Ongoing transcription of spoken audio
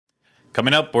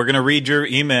Coming up, we're going to read your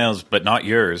emails, but not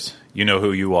yours. You know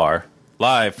who you are.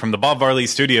 Live from the Bob Varley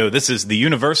studio, this is the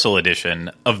Universal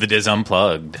edition of The Diz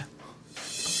Unplugged.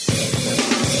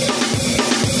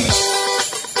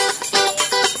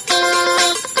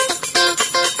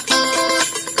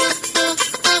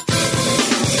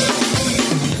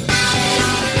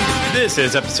 This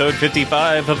is episode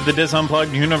 55 of the Diz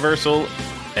Unplugged Universal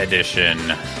edition.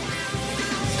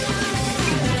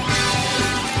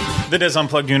 The Diz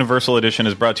Unplugged Universal Edition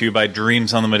is brought to you by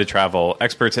Dreams Unlimited Travel,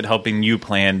 experts at helping you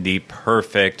plan the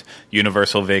perfect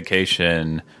Universal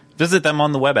vacation. Visit them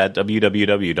on the web at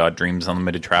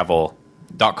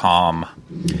www.dreamsunlimitedtravel.com.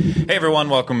 Hey everyone,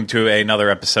 welcome to another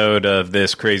episode of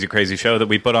this crazy show that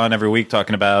we put on every week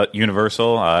talking about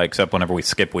Universal, except whenever we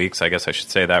skip weeks. I guess I should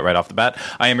say that right off the bat.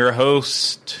 I am your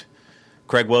host,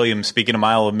 Craig Williams, speaking a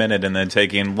mile a minute and then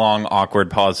taking long,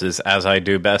 awkward pauses as I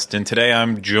do best. And today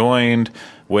I'm joined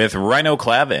with Rhino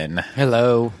Clavin.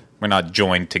 Hello. We're not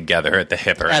joined together at the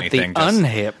hip or at anything. At the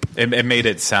unhip. It made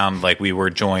it sound like we were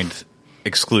joined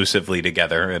exclusively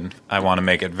together, and I want to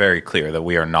make it very clear that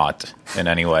we are not in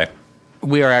any way.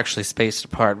 We are actually spaced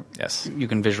apart. Yes. You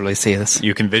can visually see us.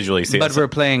 You can visually see us. But we're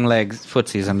playing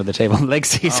footsies under the table.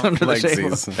 Legsies under the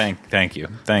table. Thank you.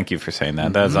 Thank you for saying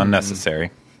that. That is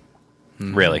unnecessary.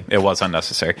 Really, it was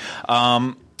unnecessary.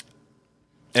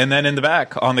 And then in the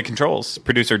back, on the controls,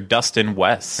 producer Dustin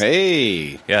West.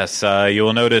 Hey. Yes, you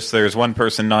will notice there's one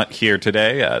person not here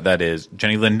today. That is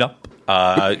Jenny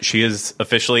Lindup. She is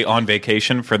officially on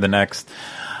vacation for the next,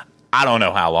 I don't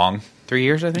know how long. 3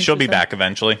 years, I think? She'll be back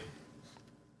eventually.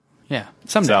 Yeah,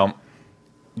 someday. So,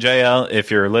 JL,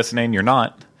 if you're listening, you're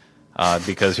not,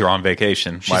 because you're on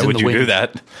vacation. Why would you do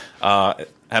that?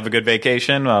 Have a good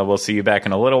vacation. We'll see you back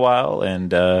in a little while,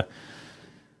 and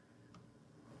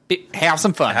have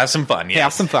some fun. Have some fun, yes.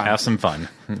 Have some fun. Have some fun.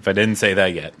 If I didn't say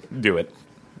that yet, do it.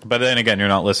 But then again, you're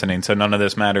not listening, so none of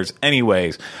this matters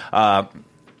anyways. As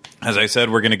I said,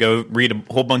 we're going to go read a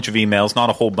whole bunch of emails. Not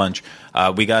a whole bunch.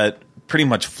 We got pretty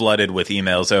much flooded with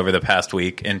emails over the past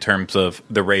week in terms of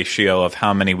the ratio of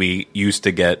how many we used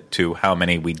to get to how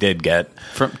many we did get.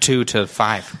 From 2 to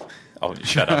 5. Oh,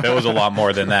 shut up. It was a lot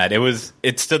more than that.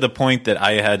 It's to the point that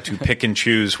I had to pick and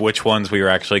choose which ones we were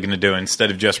actually going to do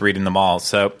instead of just reading them all.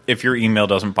 So if your email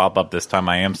doesn't pop up this time,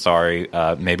 I am sorry.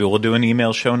 Maybe we'll do an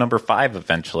email show number 5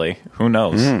 eventually. Who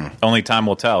knows? Only time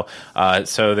will tell.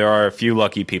 So there are a few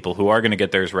lucky people who are going to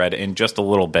get theirs read in just a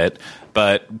little bit.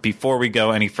 But before we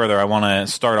go any further, I want to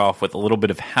start off with a little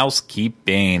bit of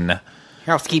housekeeping.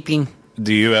 Housekeeping.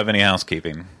 Do you have any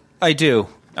housekeeping? I do.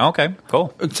 Okay,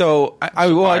 cool. So,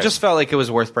 I just felt like it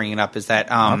was worth bringing up is that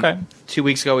 2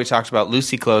 weeks ago we talked about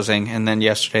Lucy closing, and then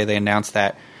yesterday they announced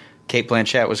that Cate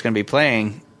Blanchett was going to be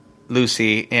playing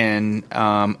Lucy in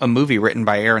a movie written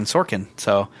by Aaron Sorkin.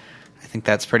 So I think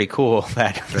that's pretty cool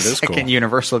that the second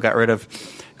Universal got rid of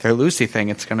their Lucy thing.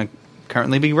 It's going to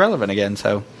currently be relevant again,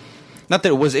 so... Not that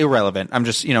it was irrelevant. I'm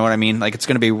just, you know what I mean? Like, it's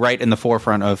going to be right in the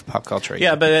forefront of pop culture.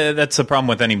 Yeah, but that's the problem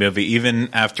with any movie. Even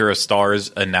after a star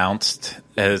is announced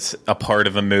as a part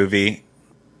of a movie,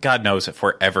 God knows if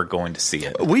we're ever going to see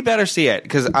it. We better see it,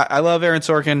 because I love Aaron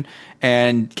Sorkin,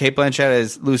 and Cate Blanchett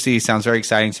as Lucy sounds very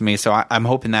exciting to me, so I'm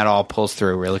hoping that all pulls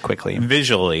through really quickly.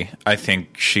 Visually, I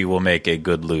think she will make a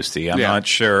good Lucy. I'm not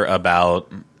sure about...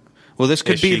 Well, this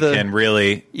could be she can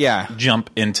really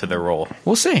jump into the role.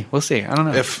 We'll see. I don't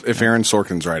know. If Aaron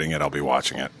Sorkin's writing it, I'll be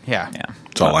watching it. Yeah.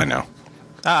 That's all I know.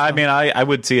 I mean, I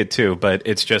would see it too, but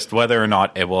it's just whether or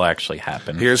not it will actually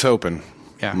happen. Here's hoping.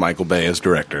 Yeah. Michael Bay as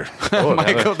director.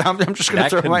 I'm just going to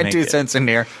throw my 2 cents in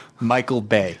here. Michael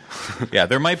Bay. Yeah,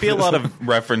 there might be a lot of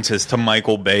references to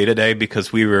Michael Bay today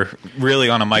because we were really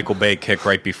on a Michael Bay kick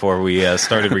right before we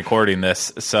started recording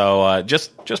this. So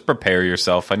just prepare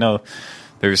yourself. I know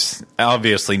there's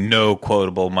obviously no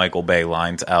quotable Michael Bay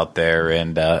lines out there,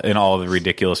 and in all the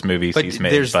ridiculous movies he's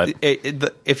made. But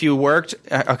if you worked,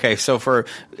 so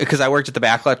because I worked at the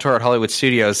Backlot Tour at Hollywood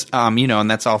Studios,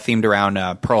 and that's all themed around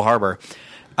Pearl Harbor.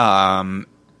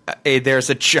 There's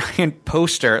a giant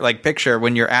poster, picture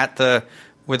when you're at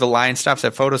where the line stops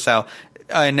at Photocell,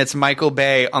 and it's Michael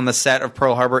Bay on the set of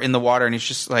Pearl Harbor in the water, and he's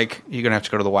just like, "You're gonna have to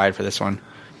go to the wide for this one."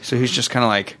 So he's just kind of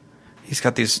like. He's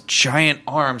got these giant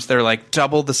arms that are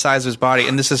double the size of his body,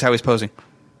 and this is how he's posing.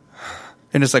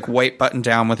 In his white button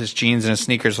down with his jeans and his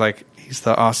sneakers, he's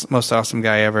the most awesome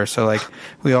guy ever. So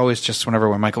we always just whenever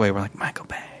we're Michael Bay, we're like Michael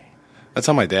Bay. That's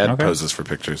how my dad poses for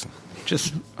pictures.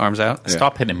 Just arms out. Yeah.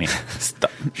 Stop hitting me.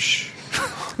 Stop. Shh.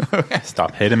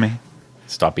 Stop hitting me.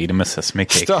 Stop eating my sesame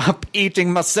cake. Stop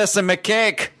eating my sesame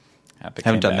cake.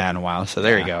 Haven't done that in a while, so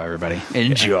there you go, everybody.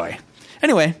 Enjoy.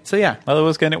 Anyway, so yeah. Well, it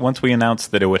was once we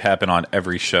announced that it would happen on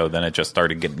every show, then it just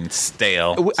started getting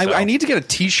stale. I need to get a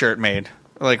T-shirt made,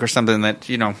 or something that,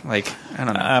 I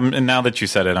don't know. And now that you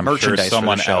said it, I'm sure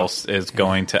someone else is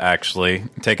going to actually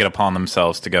take it upon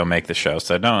themselves to go make the show.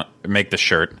 So don't make the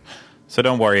shirt. So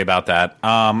don't worry about that.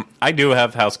 I do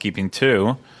have housekeeping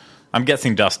too. I'm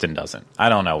guessing Dustin doesn't. I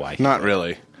don't know why. Not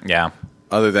really. Yeah.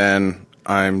 Other than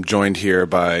I'm joined here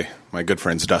by my good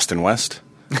friends Dustin West.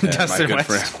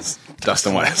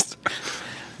 Dustin West.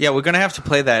 Yeah, we're going to have to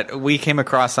play that. We came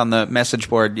across on the message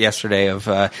board yesterday of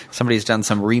somebody's done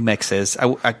some remixes.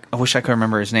 I wish I could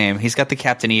remember his name. He's got the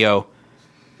Captain EO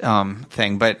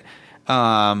thing, but...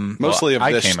 mostly of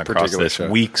this I came across this show.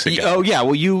 Weeks ago. Oh, yeah.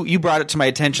 Well, you brought it to my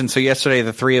attention. So yesterday,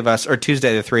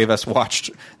 Tuesday, the three of us watched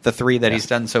the three that he's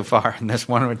done so far. And this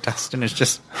one with Dustin is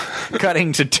just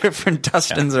cutting to different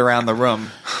Dustins around the room.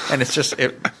 And it's just,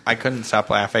 I couldn't stop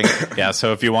laughing. Yeah,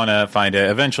 so if you want to find it,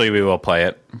 eventually we will play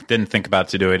it. Didn't think about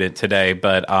to do it today,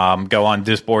 but go on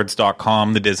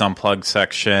disboards.com, the Diz Unplugged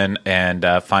section, and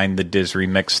find the Diz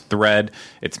Remix thread.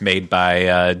 It's made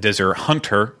by Dizzer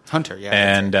Hunter. Hunter, yeah.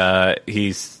 And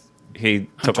he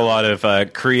took a lot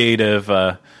of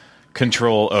creative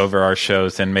control over our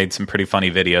shows and made some pretty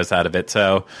funny videos out of it.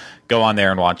 So go on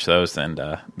there and watch those, and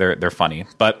they're funny.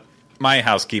 But my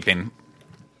housekeeping,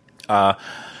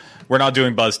 we're not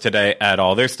doing Buzz today at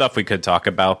all. There's stuff we could talk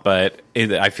about, but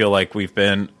I feel like we've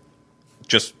been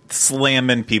just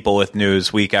slamming people with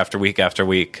news week after week after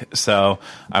week. So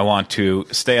I want to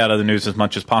stay out of the news as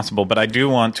much as possible. But I do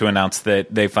want to announce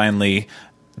that they finally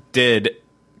did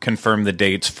confirm the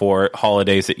dates for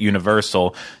Holidays at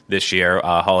Universal this year.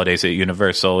 Holidays at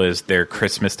Universal is their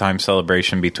Christmas time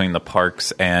celebration between the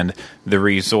parks and the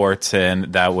resorts,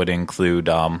 and that would include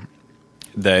the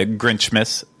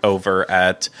Grinchmas over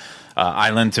at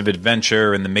Islands of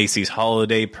Adventure and the Macy's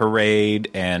Holiday Parade,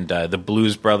 and the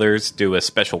Blues Brothers do a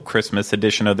special Christmas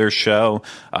edition of their show.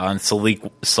 On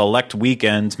select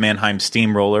weekends, Mannheim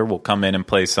Steamroller will come in and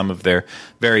play some of their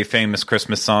very famous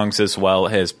Christmas songs, as well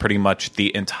as pretty much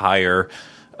the entire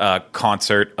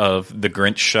concert of the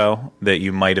Grinch show that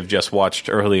you might have just watched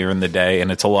earlier in the day,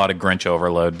 and it's a lot of Grinch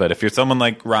overload. But if you're someone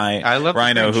like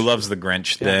Rhino who loves the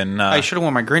Grinch, then I should have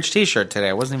worn my Grinch T-shirt today.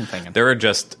 I wasn't even thinking. There are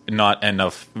just not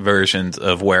enough versions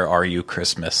of "Where Are You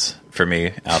Christmas" for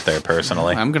me out there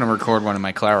personally. I'm going to record one in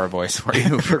my Clara voice for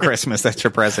you for Christmas. That's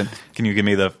your present. Can you give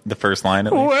me the first line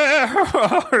at least? Where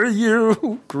are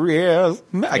you, Chris?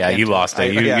 Yeah, you lost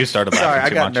it. You started laughing Sorry, too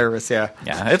much. I got nervous, yeah.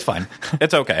 Yeah, it's fine.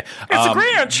 It's okay. It's a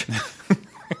Grinch!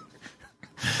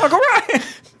 Uncle Ryan!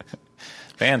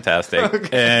 Fantastic. Okay.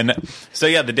 And so,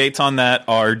 yeah, the dates on that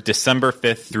are December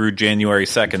 5th through January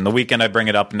 2nd. The weekend I bring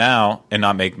it up now and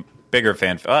not make bigger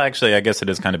fanfare. Well, actually, I guess it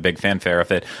is kind of big fanfare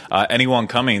of it. Anyone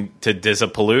coming to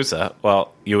Dizzapalooza,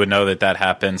 well, you would know that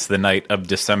happens the night of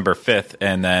December 5th,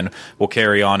 and then we'll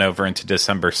carry on over into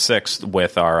December 6th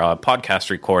with our podcast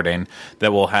recording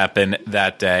that will happen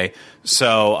that day.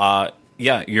 So,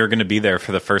 yeah, you're going to be there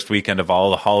for the first weekend of all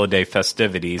the holiday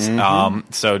festivities. Mm-hmm.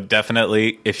 So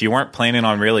definitely, if you weren't planning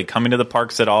on really coming to the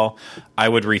parks at all, I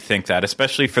would rethink that,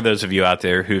 especially for those of you out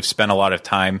there who've spent a lot of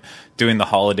time doing the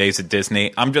holidays at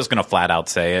Disney. I'm just going to flat out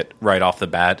say it right off the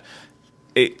bat.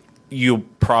 You'll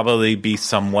probably be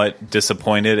somewhat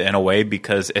disappointed in a way,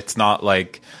 because it's not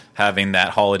like having that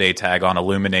holiday tag on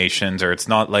Illuminations, or it's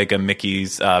not like a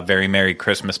Mickey's Very Merry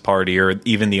Christmas Party, or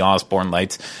even the Osborne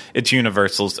Lights. It's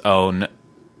Universal's own.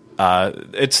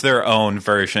 It's their own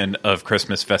version of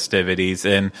Christmas festivities,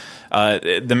 and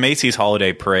the Macy's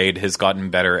Holiday Parade has gotten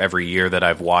better every year that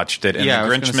I've watched it, and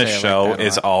the Grinchmas show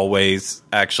is always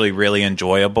actually really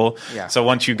enjoyable. Yeah. So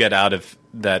once you get out of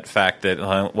that fact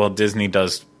that Disney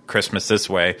does Christmas this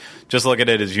way, just look at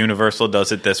it as Universal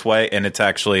does it this way, and it's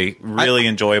actually really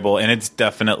enjoyable, and it's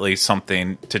definitely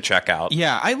something to check out.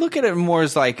 Yeah, I look at it more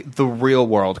as like the real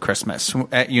world Christmas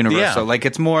at Universal. Yeah. Like,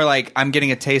 it's more like I'm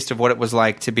getting a taste of what it was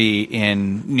like to be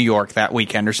in New York that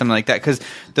weekend or something like that, because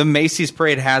the Macy's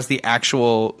parade has the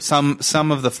actual some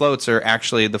of the floats are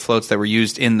actually the floats that were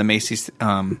used in the Macy's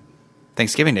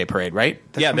Thanksgiving Day parade, right?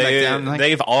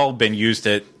 They've all been used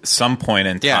at some point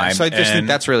in time. Yeah, so I just think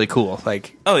that's really cool.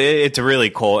 It's really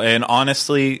cool. And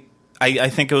honestly, I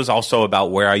think it was also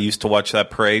about where I used to watch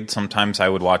that parade. Sometimes I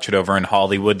would watch it over in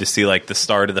Hollywood to see like the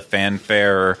start of the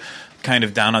fanfare, or kind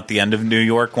of down at the end of New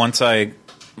York. Once I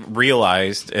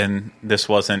realized, and this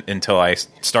wasn't until I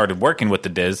started working with the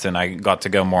Diz and I got to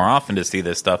go more often to see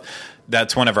this stuff,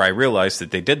 that's whenever I realized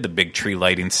that they did the big tree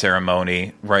lighting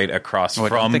ceremony right across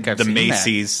from the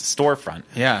Macy's storefront.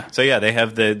 Yeah. So, yeah, they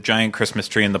have the giant Christmas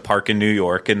tree in the park in New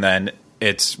York, and then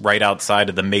it's right outside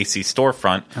of the Macy's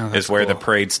storefront is where the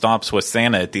parade stops with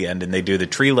Santa at the end, and they do the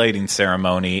tree lighting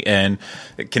ceremony, and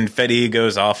confetti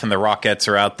goes off, and the Rockettes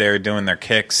are out there doing their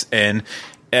kicks, and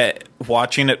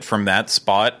watching it from that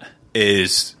spot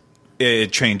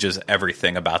it changes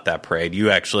everything about that parade.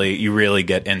 You really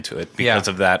get into it because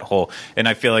of that whole. And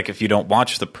I feel like if you don't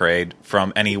watch the parade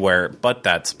from anywhere but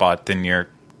that spot, then you're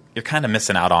kind of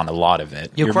missing out on a lot of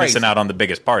it. You're missing out on the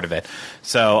biggest part of it.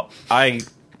 So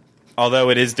although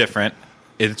it is different,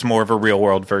 it's more of a real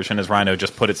world version, as Rhino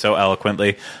just put it so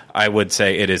eloquently. I would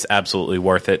say it is absolutely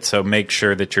worth it. So make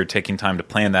sure that you're taking time to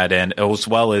plan that in, as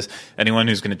well as anyone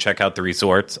who's going to check out the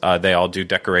resorts. They all do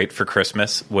decorate for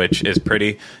Christmas, which is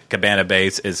pretty. Cabana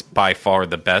Bay's is by far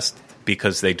the best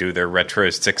because they do their retro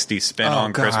 60s spin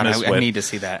on Christmas. I need to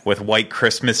see that. With white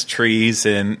Christmas trees,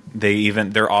 and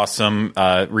their awesome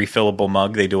refillable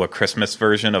mug. They do a Christmas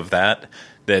version of that.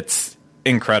 That's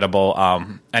incredible.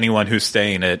 Anyone who's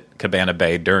staying at Cabana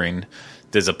Bay during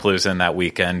Dizapalooza that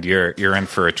weekend, you're in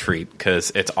for a treat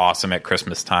because it's awesome at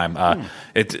Christmas time.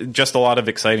 It's just a lot of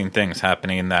exciting things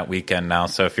happening that weekend now.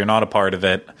 So if you're not a part of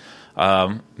it,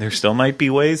 there still might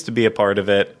be ways to be a part of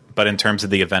it. But in terms of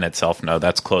the event itself, no,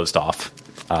 that's closed off.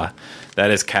 That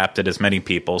is capped at as many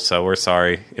people. So we're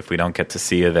sorry if we don't get to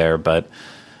see you there, but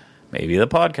maybe the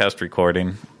podcast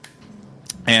recording.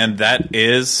 And that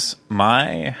is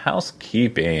my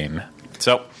housekeeping.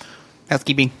 So,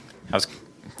 housekeeping.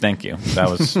 Thank you. That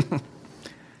was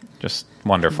just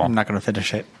wonderful. I'm not going to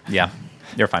finish it. Yeah,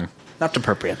 you're fine. Not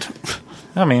appropriate.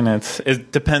 I mean,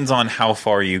 it depends on how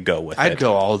far you go with it. I'd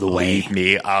go all the way. Leave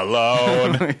me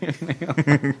alone.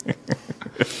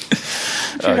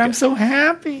 Dude, I'm so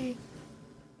happy.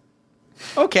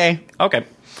 Okay.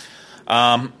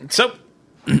 So,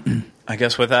 I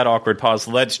guess with that awkward pause,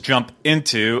 let's jump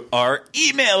into our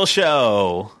email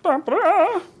show.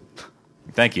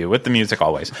 Thank you. With the music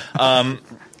always.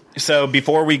 So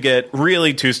before we get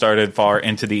really too started far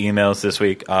into the emails this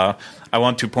week, I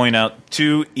want to point out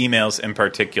 2 emails in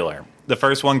particular. The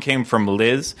first one came from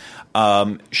Liz.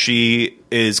 She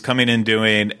is coming and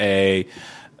doing a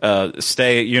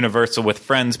stay at Universal with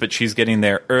friends, but she's getting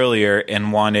there earlier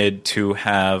and wanted to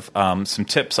have some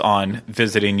tips on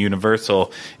visiting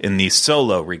Universal in the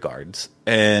solo regards.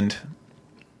 And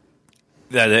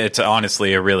that it's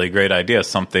honestly a really great idea,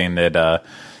 something that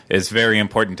is very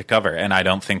important to cover. And I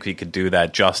don't think we could do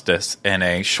that justice in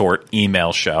a short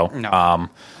email show. No.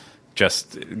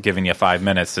 Just giving you 5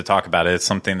 minutes to talk about it. It's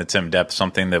something that's in depth,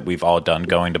 something that we've all done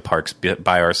going to parks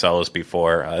by ourselves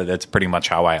before. That's pretty much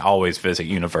how I always visit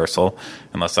Universal,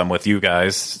 unless I'm with you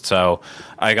guys. So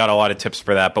I got a lot of tips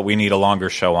for that, but we need a longer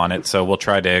show on it. So we'll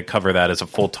try to cover that as a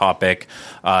full topic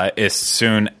as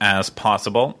soon as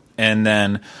possible. And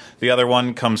then the other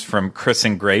one comes from Chris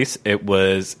and Grace. It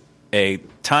was a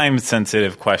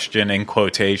time-sensitive question in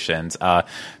quotations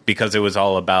because it was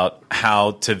all about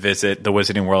how to visit the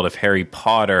Wizarding World of Harry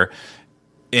Potter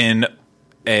in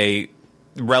a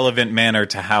relevant manner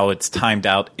to how it's timed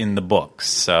out in the books.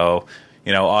 So,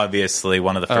 obviously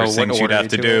one of the first things you'd have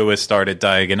to do is start at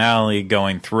Diagon Alley,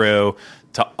 going through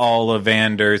to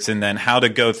Ollivanders, and then how to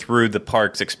go through the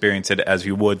parks, experience it as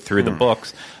you would through the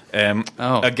books.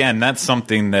 Again, that's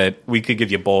something that we could give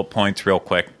you bullet points real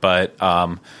quick, but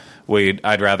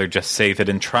I'd rather just save it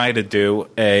and try to do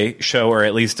a show or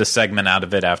at least a segment out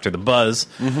of it after the buzz.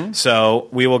 Mm-hmm. So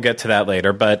we will get to that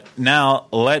later. But now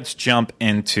let's jump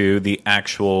into the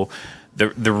actual,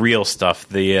 the real stuff,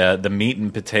 the meat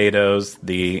and potatoes,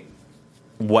 the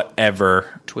whatever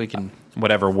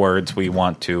words we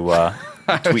want to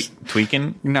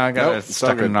tweaking. No, I got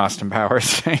stuck in an Austin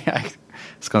Powers thing. I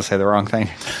was going to say the wrong thing.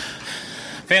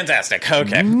 Fantastic.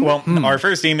 Okay. Well, our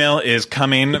first email is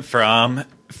coming from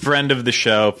friend of the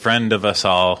show, friend of us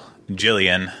all,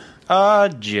 Jillian.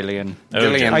 Jillian.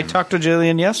 Jillian. I talked to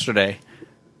Jillian yesterday.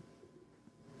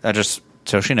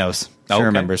 So she knows. She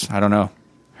remembers. I don't know.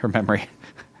 Her memory.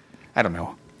 I don't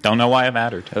know. Don't know why it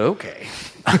mattered. Okay.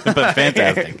 But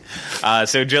fantastic.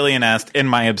 So Jillian asked, in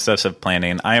my obsessive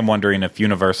planning, I am wondering if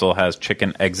Universal has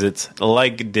chicken exits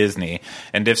like Disney,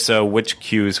 and if so, which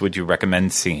queues would you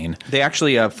recommend seeing? They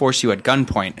actually force you at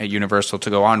gunpoint at Universal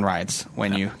to go on rides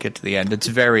when you get to the end. It's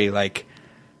very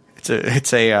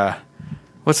it's a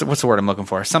what's the word I'm looking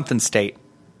for? Something state.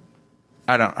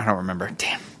 I don't remember.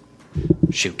 Damn.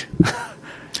 Shoot.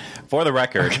 For the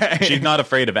record, she's not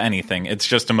afraid of anything. It's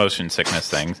just a motion sickness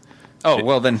thing. Oh,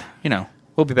 well then,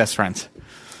 we'll be best friends.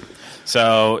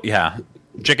 So, yeah.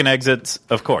 Chicken exits,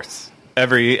 of course.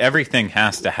 Everything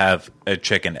has to have a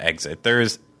chicken exit.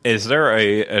 Is there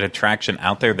an attraction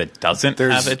out there that doesn't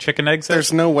have a chicken exit?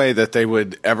 There's no way that they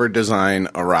would ever design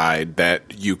a ride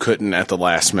that you couldn't at the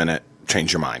last minute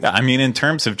change your mind. I mean, in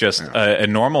terms of just a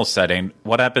normal setting,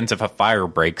 what happens if a fire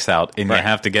breaks out and you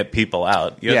have to get people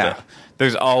out?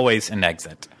 There's always an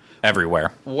exit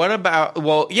everywhere. What about,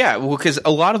 because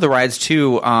a lot of the rides,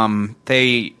 too,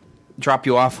 they drop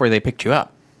you off where they picked you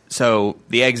up. So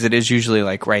the exit is usually,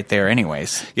 like, right there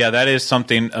anyways. Yeah, that is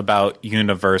something about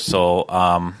Universal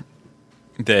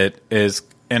that is,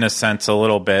 in a sense, a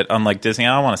little bit unlike Disney.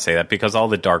 I don't want to say that because all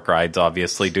the dark rides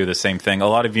obviously do the same thing. A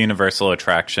lot of Universal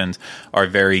attractions are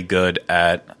very good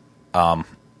at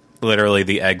literally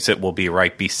the exit will be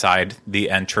right beside the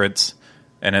entrance,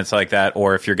 and it's like that.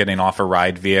 Or if you're getting off a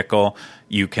ride vehicle,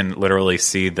 you can literally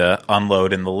see the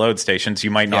unload and the load stations.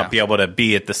 You might not be able to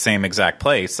be at the same exact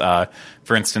place.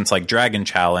 For instance, like Dragon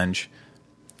Challenge,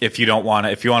 if you want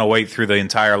to wait through the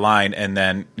entire line and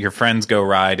then your friends go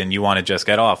ride and you want to just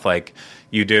get off, like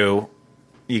you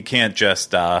can't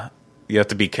just you have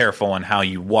to be careful on how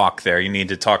you walk there. You need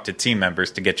to talk to team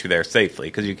members to get you there safely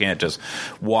because you can't just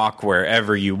walk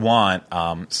wherever you want.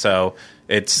 So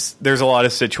there's a lot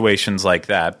of situations like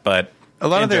that, but a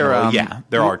lot of there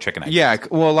are chicken eggs. Yeah,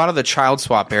 well, a lot of the child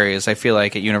swap areas I feel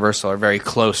like at Universal are very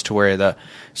close to where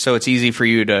so it's easy for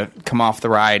you to come off the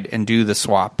ride and do the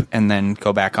swap and then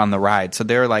go back on the ride. So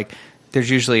there's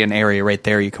usually an area right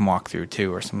there you can walk through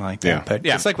too or something like that. But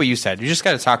it's like what you said. You just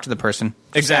got to talk to the person.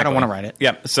 Exactly. I don't want to ride it.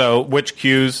 Yep. So which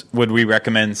queues would we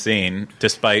recommend seeing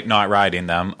despite not riding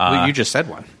them? Well, you just said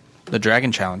one. The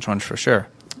Dragon Challenge one for sure.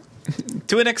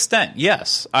 To an extent,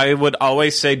 yes. I would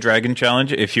always say Dragon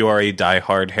Challenge if you are a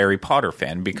diehard Harry Potter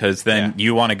fan, because then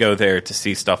you want to go there to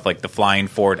see stuff like the Flying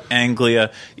Ford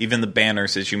Anglia, even the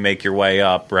banners as you make your way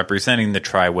up, representing the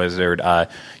Triwizard.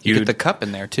 You get the cup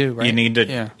in there too, right? You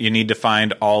need to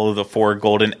find all of the 4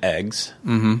 golden eggs,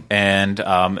 and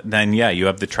then you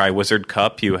have the Triwizard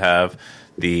Cup. You have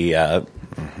the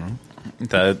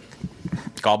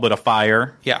Goblet of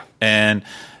Fire, and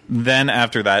then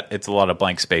after that, it's a lot of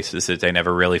blank spaces that they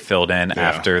never really filled in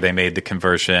after they made the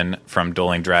conversion from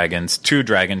Dueling Dragons to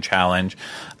Dragon Challenge.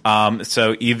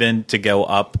 So even to go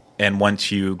up, and once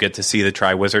you get to see the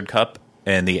Triwizard Cup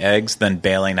and the eggs, then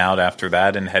bailing out after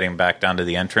that and heading back down to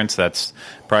the entrance, that's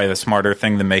probably the smarter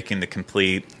thing than making the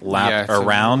complete lap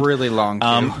around. Really long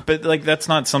too. But that's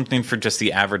not something for just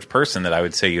the average person that I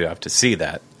would say you have to see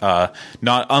that.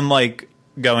 Not unlike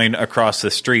going across the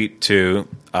street to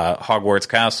Hogwarts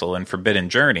Castle and Forbidden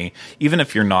Journey, even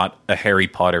if you're not a Harry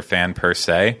Potter fan per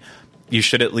se, you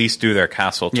should at least do their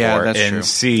castle tour and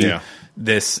see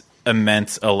this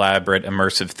immense, elaborate,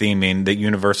 immersive theming that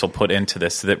Universal put into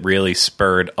this that really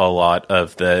spurred a lot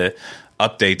of the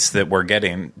updates that we're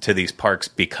getting to these parks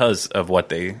because of what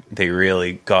they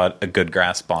really got a good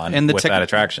grasp on with that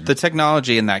attraction. The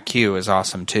technology in that queue is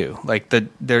awesome too. Like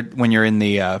when you're in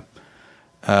the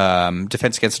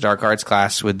Defense Against the Dark Arts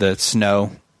class with the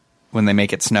snow, when they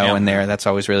make it snow in there, that's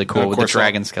always really cool with the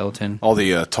dragon skeleton. All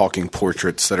the talking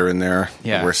portraits that are in there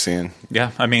that we're seeing.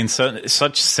 Yeah, I mean,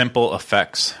 such simple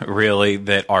effects, really,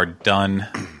 that are done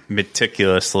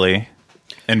meticulously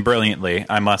and brilliantly,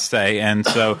 I must say. And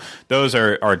so those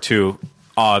are 2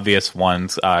 obvious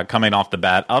ones coming off the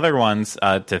bat. Other ones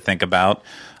to think about,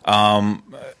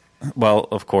 well,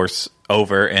 of course,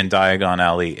 over in Diagon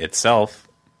Alley itself,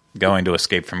 going to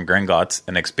Escape from Gringotts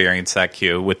and experience that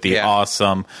queue with the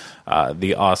awesome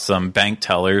bank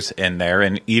tellers in there,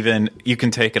 and even you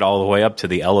can take it all the way up to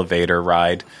the elevator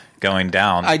ride going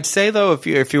down. I'd say though,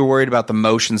 if you're worried about the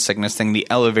motion sickness thing, the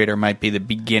elevator might be the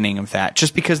beginning of that.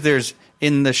 Just because there's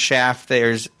in the shaft,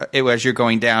 as you're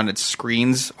going down, it's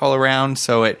screens all around,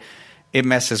 so it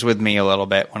messes with me a little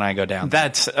bit when I go down. I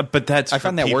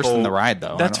find that worse than the ride,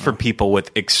 though. That's for people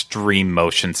with extreme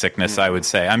motion sickness, I would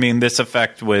say. I mean, this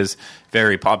effect was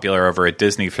very popular over at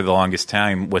Disney for the longest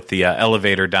time with the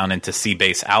elevator down into Sea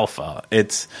Base Alpha. I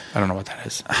don't know what that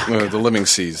is. The Living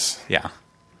Seas. Yeah.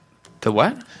 The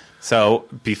what? So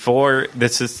before,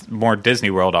 this is more Disney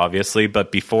World, obviously,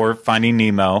 but before Finding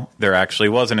Nemo, there actually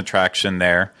was an attraction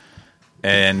there.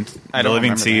 And the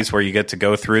Living Seas, where you get to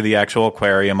go through the actual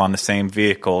aquarium on the same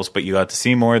vehicles, but you got to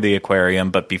see more of the aquarium.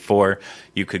 But before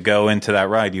you could go into that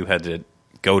ride, you had to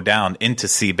go down into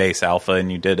Sea Base Alpha,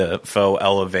 and you did a faux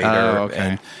elevator,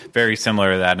 and very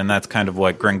similar to that. And that's kind of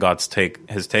what Gringotts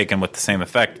has taken with the same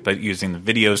effect, but using the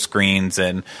video screens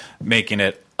and making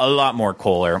it a lot more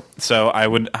cooler. So I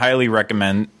would highly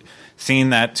recommend seeing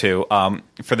that too.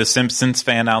 For the Simpsons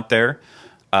fan out there,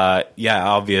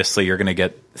 obviously you're going to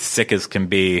get sick as can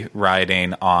be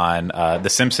riding on the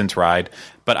Simpsons ride,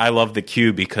 but I love the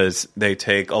queue because they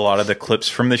take a lot of the clips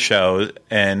from the show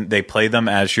and they play them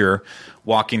as you're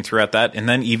walking throughout that, and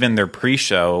then even their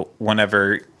pre-show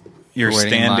whenever you're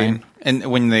standing And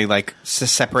when they like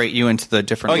separate you into the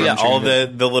different rooms. All the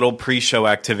little pre-show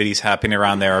activities happening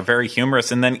around there are very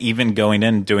humorous. And then even going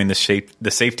in and doing the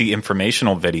safety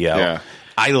informational video. Yeah.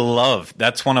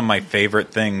 That's one of my favorite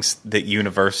things that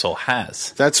Universal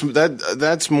has.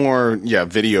 That's more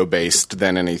video based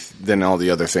than all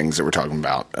the other things that we're talking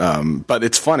about. But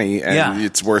it's funny and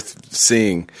it's worth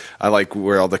seeing. I like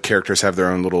where all the characters have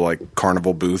their own little like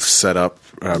carnival booths set up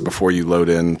before you load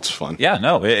in. It's fun. Yeah,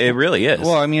 no, it really is.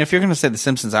 Well, I mean, if you're going to say The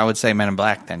Simpsons, I would say Men in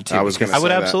Black then too. I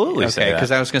would absolutely say that. Because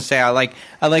I was going to say I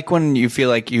like when you feel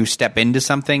like you step into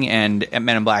something, and at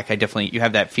Men in Black, you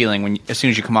have that feeling when as soon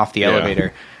as you come off the elevator.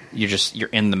 You're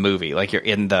in the movie, like you're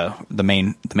in the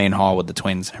main hall with the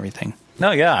twins and everything.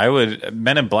 No, yeah, I would.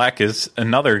 Men in Black is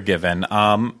another given.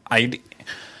 I'd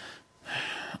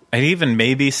even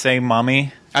maybe say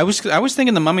Mummy. I was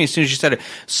thinking the Mummy as soon as you said it,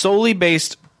 solely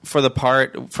based for the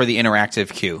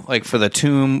interactive queue, like for the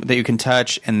tomb that you can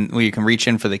touch and where you can reach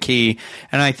in for the key.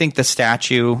 And I think the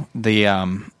statue,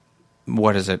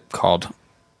 what is it called?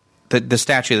 The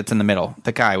statue that's in the middle,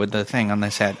 the guy with the thing on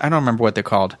his head. I don't remember what they're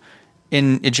called.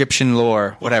 In Egyptian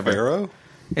lore, whatever. Pharaoh?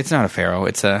 It's not a pharaoh.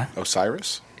 It's a...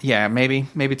 Osiris? Yeah, maybe.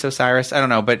 Maybe it's Osiris. I don't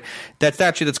know. But that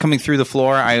statue that's coming through the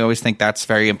floor, I always think that's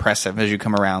very impressive as you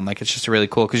come around. Like, it's just really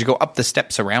cool because you go up the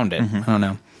steps around it. Mm-hmm. I don't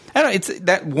know. It's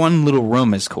that one little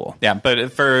room is cool. Yeah,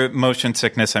 but for motion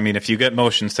sickness, I mean, if you get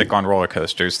motion sick on roller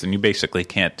coasters, then you basically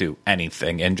can't do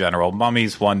anything in general.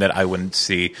 Mummy's one that I wouldn't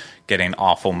see getting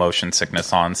awful motion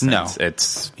sickness on since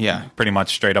it's pretty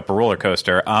much straight up a roller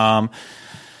coaster.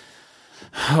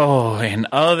 And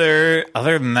other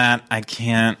than that, I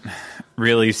can't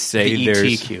really say the there's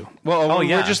ETQ. Well,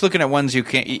 we're just looking at ones you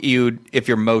can't if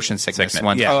you're motion sickness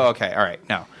ones. Yeah. Oh, okay, all right,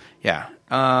 no, yeah.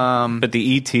 But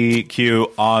the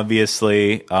ETQ,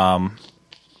 obviously, I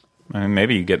mean,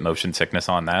 maybe you get motion sickness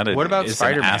on that. What about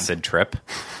Spider-Man? An acid trip.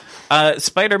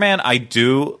 Spider-Man, I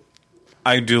do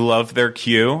love their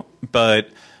queue, but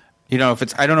I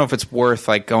don't know if it's worth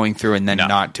like going through and then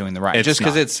not doing the ride, just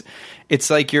because it's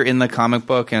like you're in the comic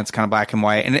book and it's kind of black and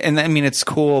white, and I mean it's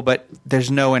cool, but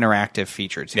there's no interactive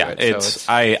feature to it. So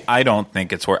I don't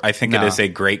think it's worth. I think it is a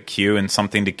great queue and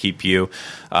something to keep you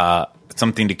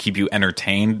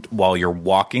entertained while you're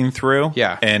walking through.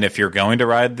 Yeah, and if you're going to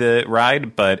ride the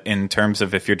ride, but in terms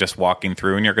of if you're just walking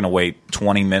through and you're going to wait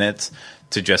 20 minutes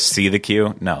to just see the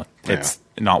queue, no, it's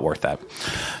not worth that.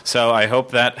 So I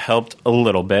hope that helped a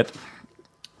little bit.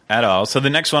 At all. So the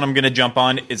next one I'm going to jump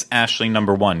on is Ashley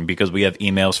number 1 because we have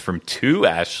emails from 2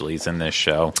 Ashleys in this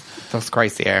show. Those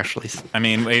crazy Ashleys. I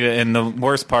mean, and the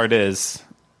worst part is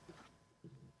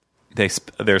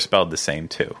they're spelled the same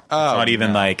too. It's not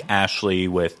even like Ashley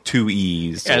with 2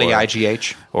 E's. Leigh.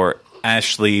 Or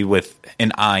Ashley with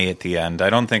an I at the end. I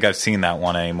don't think I've seen that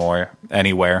one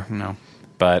anywhere. No.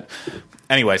 But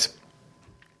anyways,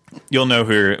 you'll know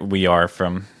who we are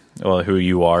from. Well, who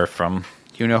you are from.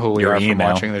 You know who we are from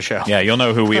watching the show. Yeah, you'll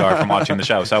know who we are from watching the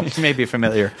show. So it may be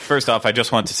familiar. First off, I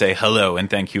just want to say hello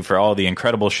and thank you for all the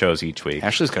incredible shows each week.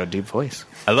 Ashley's got a deep voice.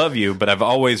 I love you, but I've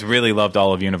always really loved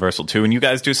all of Universal too, and you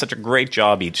guys do such a great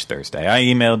job each Thursday. I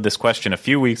emailed this question a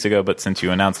few weeks ago, but since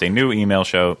you announced a new email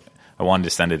show, I wanted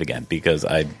to send it again because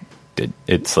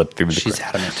it slipped through the She's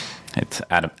adamant. It's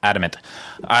adamant.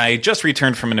 I just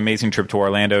returned from an amazing trip to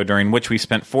Orlando, during which we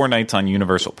spent 4 nights on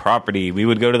Universal property. We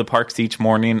would go to the parks each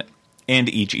morning and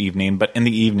each evening, but in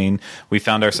the evening, we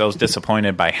found ourselves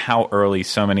disappointed by how early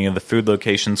so many of the food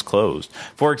locations closed.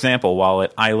 For example, while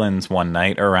at Islands one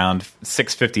night around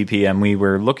 6:50 p.m., we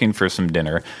were looking for some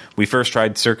dinner. We first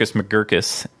tried Circus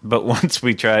McGurkus, but once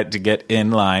we tried to get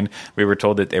in line, we were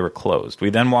told that they were closed. We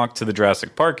then walked to the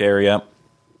Jurassic Park area,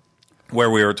 where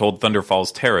we were told Thunder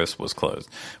Falls Terrace was closed.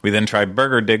 We then tried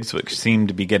Burger Digs, which seemed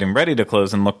to be getting ready to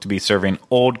close and looked to be serving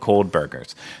old, cold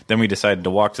burgers. Then we decided to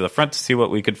walk to the front to see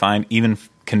what we could find. Even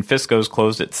Confisco's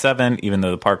closed at 7, even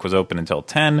though the park was open until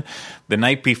 10. The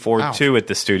night before, too, at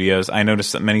the studios, I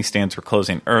noticed that many stands were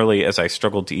closing early as I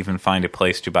struggled to even find a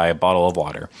place to buy a bottle of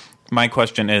water. My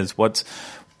question is, what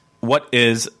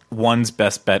is one's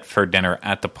best bet for dinner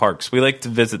at the parks? We like to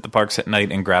visit the parks at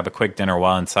night and grab a quick dinner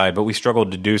while inside, but we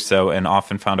struggled to do so and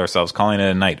often found ourselves calling it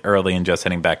a night early and just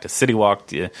heading back to City Walk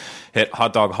to hit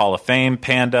Hot Dog Hall of Fame,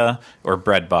 Panda, or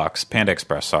Bread Box. Panda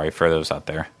Express, sorry, for those out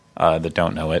there that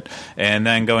don't know it. And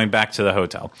then going back to the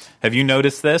hotel. Have you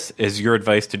noticed this? Is your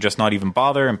advice to just not even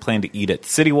bother and plan to eat at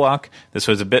City Walk? This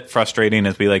was a bit frustrating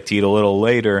as we like to eat a little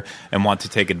later and want to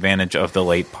take advantage of the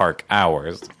late park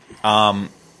hours.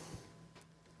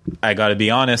 I got to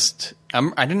be honest.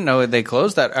 I didn't know they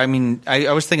closed that. I mean,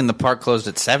 I was thinking the park closed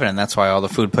at 7, and that's why all the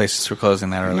food places were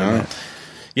closing that early. No.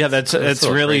 Yeah, that's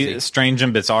really crazy. Strange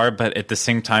and bizarre, but at the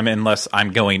same time, unless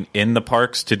I'm going in the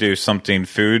parks to do something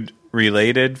food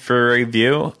related for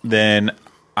review, then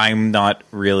I'm not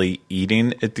really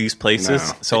eating at these places.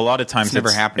 No. So a lot of times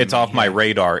it's off my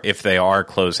radar if they are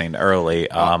closing early.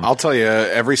 I'll tell you,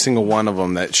 every single one of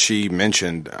them that she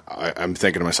mentioned, I'm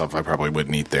thinking to myself, I probably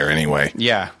wouldn't eat there anyway.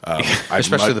 Yeah.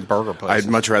 Especially the burger place. I'd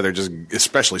much rather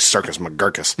especially Circus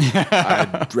McGurkus,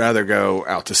 I'd rather go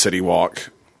out to City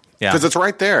Walk. Yeah. Because it's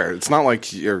right there. It's not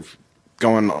like you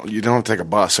don't have to take a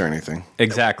bus or anything.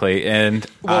 Exactly. And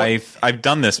I've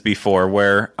done this before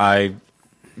where I've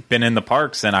been in the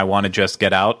parks and I want to just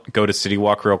get out, go to City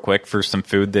Walk real quick for some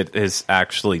food that is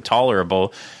actually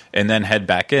tolerable, and then head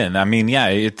back in. I mean, yeah,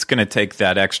 it's going to take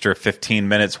that extra 15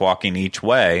 minutes walking each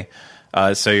way.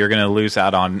 So you're going to lose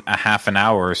out on a half an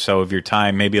hour or so of your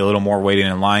time, maybe a little more waiting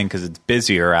in line because it's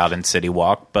busier out in City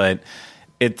Walk. But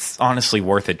it's honestly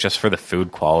worth it just for the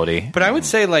food quality. But I would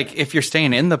say, like, if you're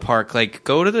staying in the park, like, I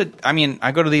go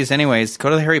to these anyways, go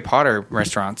to the Harry Potter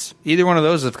restaurants. Either one of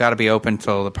those have got to be open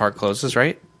till the park closes,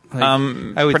 right? Like,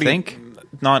 I would think.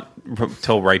 Not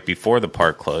till right before the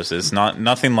park closes.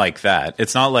 Nothing like that.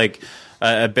 It's not like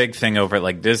a big thing over at,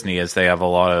 like, Disney is they have a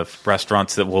lot of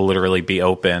restaurants that will literally be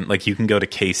open. Like, you can go to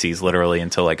Casey's literally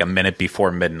until, like, a minute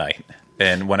before midnight.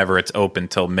 And whenever it's open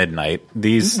till midnight,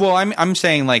 I'm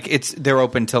saying like they're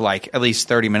open till like at least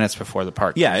 30 minutes before the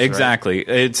park. Yeah, exactly.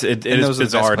 Right? It is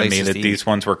bizarre to me that these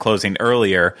ones were closing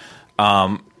earlier.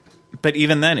 But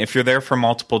even then, if you're there for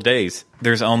multiple days,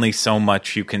 there's only so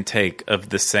much you can take of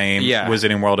the same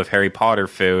Wizarding World of Harry Potter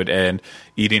food and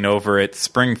eating over at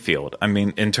Springfield. I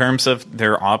mean, in terms of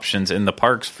their options in the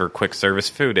parks for quick service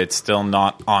food, it's still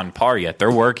not on par yet.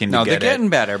 They're working to get it. No, they're getting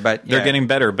better, but they're getting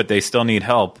better, but they still need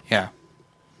help. Yeah.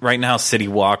 Right now, City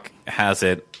Walk has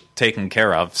it taken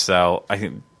care of, so I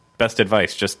think best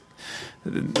advice, just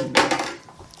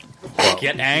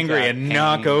get angry and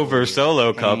knock over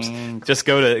Solo Cups. Just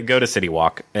go to City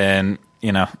Walk and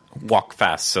walk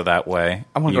fast so that way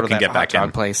you can get back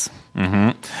in. Place.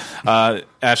 Mm-hmm.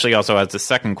 Ashley also has the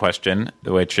second question,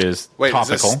 which is topical.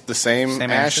 Is this the same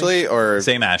Ashley or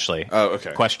same Ashley? Oh,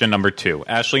 okay. Question number 2.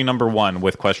 Ashley number 1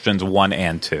 with questions 1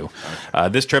 and 2. Okay.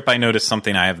 This trip, I noticed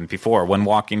something I haven't before. When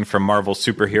walking from Marvel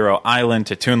Superhero Island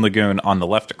to Toon Lagoon, on the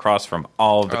left across from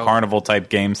all of the carnival type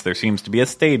games, there seems to be a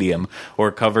stadium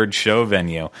or covered show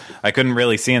venue. I couldn't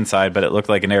really see inside, but it looked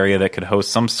like an area that could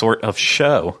host some sort of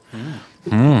show.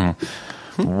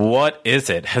 What is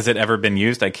it? Has it ever been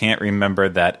used? I can't remember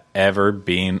that ever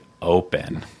being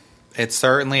open. It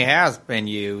certainly has been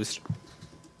used.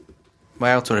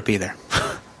 Why else would it be there?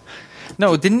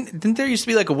 No, didn't there used to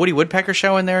be like a Woody Woodpecker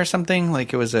show in there or something?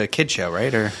 Like it was a kid show,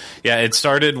 right? Or yeah, it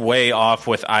started way off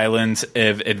with Islands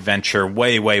of Adventure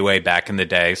way, way, way back in the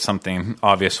day. Something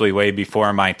obviously way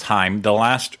before my time. The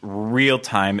last real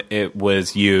time it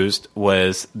was used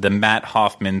was the Matt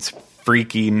Hoffman's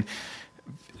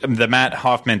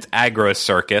Agro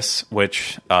Circus,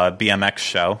 which BMX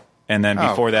show, and then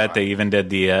before that they even did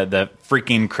the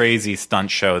freaking crazy stunt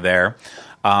show there,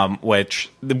 which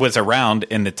was around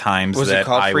in the times that I was there. Was it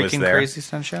called Freaking Crazy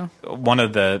Stunt Show? One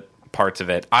of the parts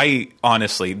of it.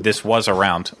 This was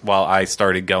around while I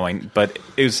started going, but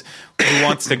it was who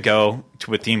wants to go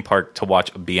to a theme park to watch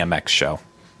a BMX show?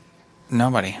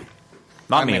 Nobody.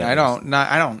 Not me. I don't.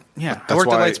 Yeah, I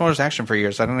worked at Lights Motors Action for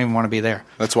years. I don't even want to be there.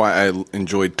 That's why I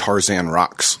enjoyed Tarzan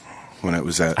Rocks when it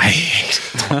was at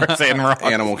Tarzan Rocks.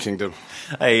 Animal Kingdom.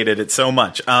 I hated it so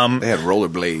much. They had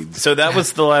rollerblades. So that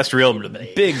was the last real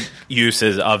big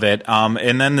uses of it.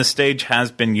 And then the stage has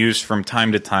been used from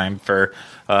time to time for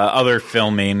other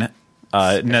filming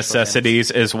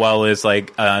necessities, as well as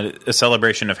like a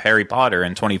celebration of Harry Potter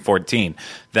in 2014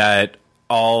 that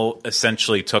all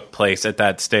essentially took place at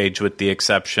that stage, with the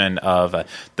exception of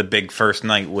the big first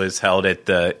night was held at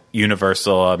the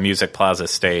Universal Music Plaza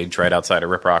stage right outside of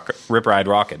Rip Ride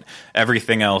Rockit.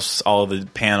 Everything else, all of the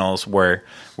panels were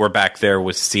back there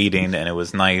with seating, and it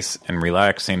was nice and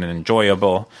relaxing and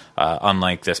enjoyable,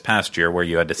 unlike this past year where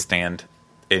you had to stand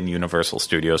in Universal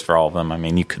Studios for all of them. I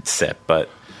mean, you could sit, but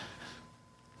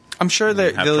I'm sure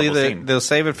that they'll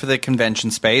save it for the convention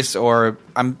space, or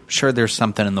I'm sure there's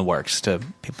something in the works to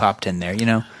be popped in there,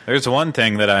 There's one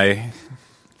thing that I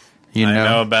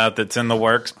know about that's in the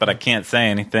works, but I can't say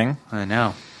anything. I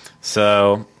know.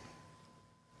 So,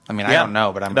 I don't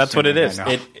know, but that's what it is.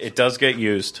 It does get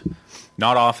used.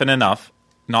 Not often enough.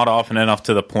 Not often enough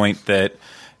to the point that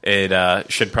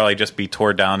it should probably just be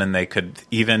tore down, and they could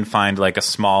even find like a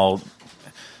small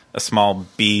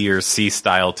B or C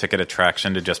style ticket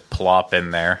attraction to just plop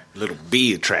in there. Little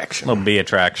B attraction.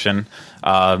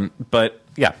 But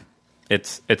yeah,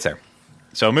 it's there.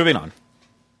 So moving on.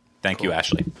 Thank you,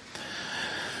 Ashley.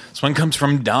 This one comes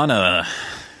from Donna.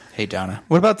 Hey, Donna.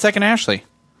 What about second Ashley?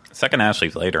 Second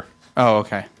Ashley's later. Oh,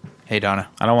 okay. Hey, Donna.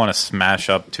 I don't want to smash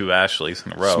up 2 Ashleys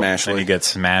in a row. Smashly. Then you get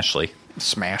Smashly.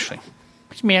 Smashly.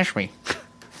 Smash me.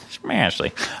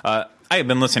 Smashly. I have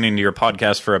been listening to your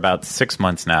podcast for about 6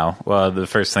 months now. Well, the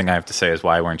first thing I have to say is,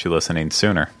 why weren't you listening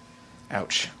sooner?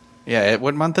 Ouch. Yeah,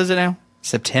 what month is it now?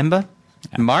 September?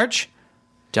 Yeah. March?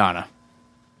 Donna.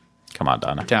 Come on,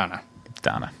 Donna.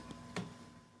 Donna.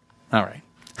 All right.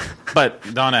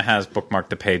 But Donna has bookmarked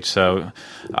the page, so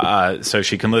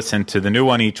she can listen to the new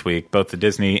one each week, both the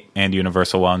Disney and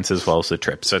Universal ones, as well as the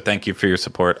trip. So thank you for your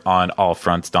support on all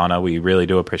fronts, Donna. We really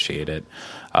do appreciate it.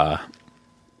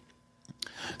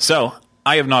 So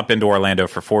I have not been to Orlando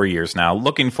for 4 years now.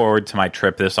 Looking forward to my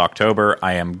trip this October.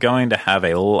 I'm not going to have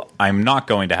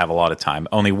a lot of time.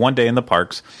 Only 1 day in the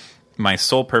parks. My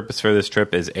sole purpose for this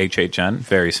trip is HHN.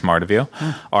 Very smart of you.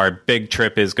 Our big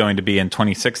trip is going to be in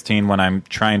 2016 when I'm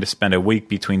trying to spend a week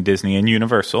between Disney and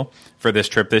Universal. For this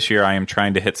trip this year, I am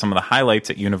trying to hit some of the highlights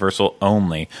at Universal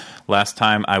only. Last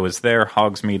time I was there,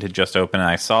 Hogsmeade had just opened and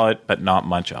I saw it, but not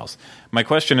much else. My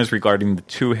question is regarding the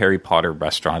 2 Harry Potter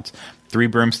restaurants, 3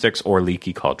 Broomsticks or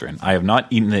Leaky Cauldron. I have not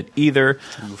eaten it either.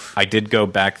 Oof. I did go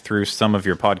back through some of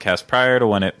your podcasts prior to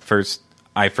when I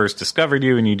first discovered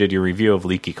you and you did your review of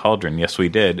Leaky Cauldron. Yes, we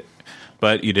did.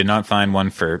 But you did not find one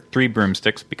for 3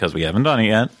 Broomsticks because we haven't done it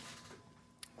yet.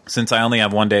 Since I only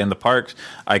have 1 day in the parks,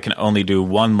 I can only do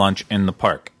 1 lunch in the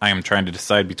park. I am trying to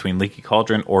decide between Leaky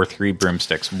Cauldron or 3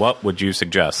 Broomsticks. What would you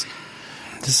suggest?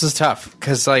 This is tough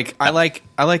because I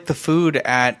like the food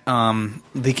at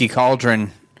Leaky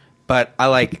Cauldron, but I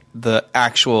like the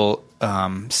actual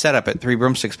setup at 3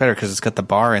 Broomsticks better because it's got the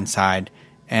bar inside.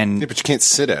 And yeah, but you can't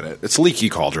sit at it. It's Leaky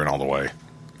Cauldron all the way.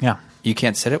 Yeah. You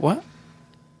can't sit at what?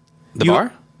 The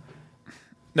bar?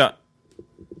 No.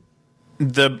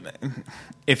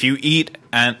 If you eat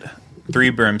at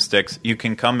 3 Broomsticks, you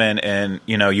can come in and,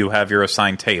 you have your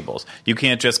assigned tables. You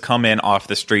can't just come in off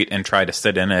the street and try to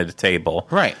sit in at a table.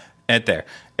 Right. At there.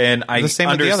 And the same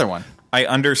with the other one. I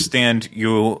understand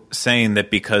you saying that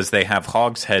because they have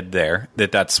Hogshead there,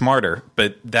 that's smarter,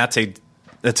 but that's a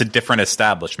different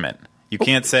establishment. You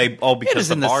can't say, because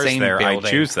the bar's there, building. I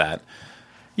choose that.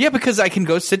 Yeah, because I can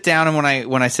go sit down, and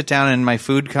when I sit down and my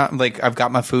food, I've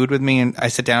got my food with me, and I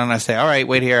sit down and I say, all right,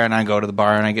 wait here, and I go to the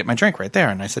bar and I get my drink right there,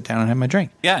 and I sit down and have my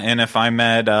drink. Yeah, and if I'm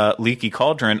at Leaky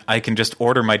Cauldron, I can just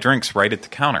order my drinks right at the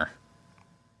counter.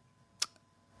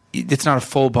 It's not a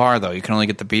full bar, though. You can only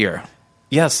get the beer.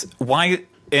 Yes. Why?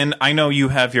 And I know you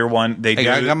have your one. They do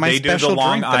the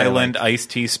Long Island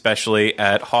iced tea specially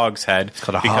at Hogshead. It's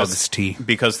called a Hogs tea.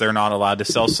 Because they're not allowed to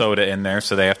sell soda in there,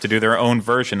 so they have to do their own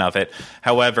version of it.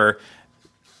 However,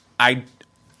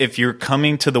 if you're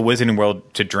coming to the Wizarding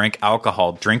World to drink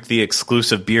alcohol, drink the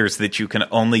exclusive beers that you can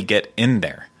only get in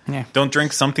there. Yeah. Don't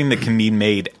drink something that can be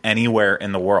made anywhere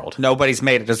in the world. Nobody's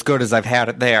made it as good as I've had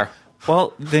it there.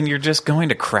 Well, then you're just going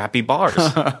to crappy bars.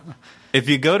 If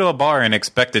you go to a bar and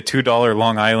expect a $2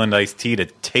 Long Island iced tea to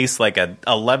taste like a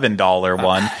 $11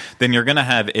 one, then you're going to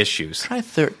have issues. Try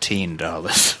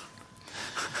 $13.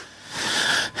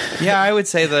 Yeah, I would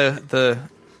say the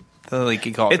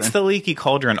Leaky Cauldron. It's the Leaky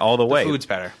Cauldron all the way. The food's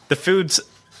better. The food's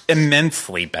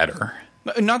immensely better.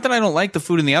 Not that I don't like the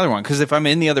food in the other one, because if I'm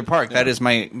in the other park, that is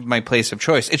my place of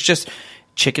choice. It's just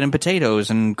chicken and potatoes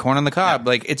and corn on the cob.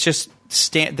 Yeah. It's just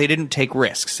they didn't take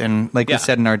risks, and we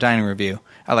said in our dining review,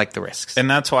 I like the risks. And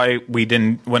that's why we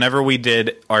didn't. Whenever we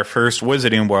did our first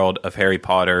Wizarding World of Harry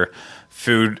Potter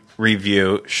food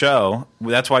review show,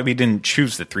 that's why we didn't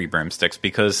choose the 3 Broomsticks,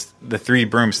 because the 3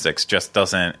 Broomsticks just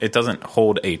doesn't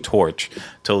hold a torch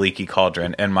to Leaky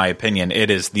Cauldron. In my opinion,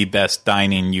 it is the best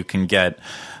dining you can get.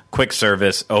 Quick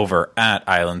service over at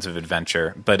Islands of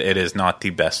Adventure, but it is not the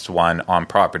best one on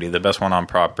property. The best one on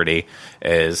property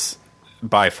is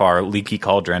by far Leaky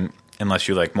Cauldron, unless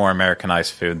you like more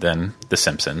Americanized food than The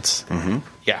Simpsons. Mm-hmm.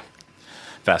 Yeah.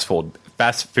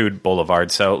 Fast Food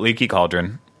Boulevard. So Leaky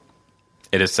Cauldron,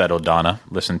 it is settled. Donna,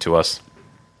 listen to us.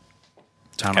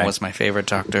 Donna was my favorite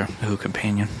Doctor Who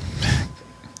companion.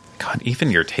 God,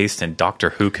 even your taste in Doctor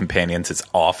Who companions is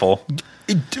awful.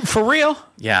 For real?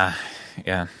 Yeah.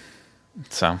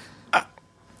 So.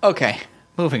 Okay,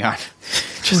 moving on.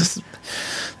 Just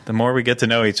the more we get to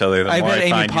know each other, the more I find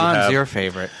Amy Pond's your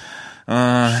favorite.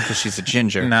 Because she's a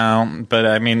ginger. No, but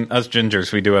I mean, us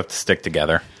gingers, we do have to stick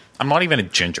together. I'm not even a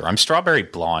ginger. I'm strawberry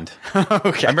blonde.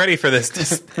 Okay. I'm ready for this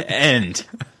to end.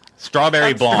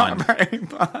 Strawberry blonde.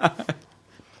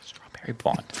 Strawberry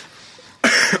blonde.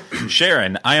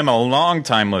 Sharon, I am a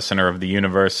long-time listener of the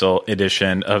Universal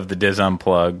edition of the Diz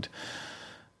Unplugged.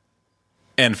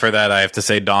 And for that, I have to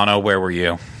say, Donna, where were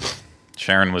you?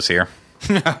 Sharon was here.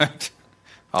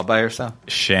 All by herself.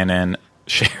 Sharon.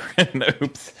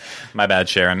 Oops. My bad,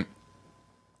 Sharon.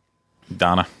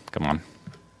 Donna, come on.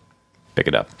 Pick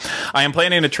it up. I am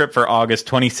planning a trip for August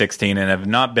 2016 and have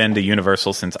not been to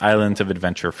Universal since Islands of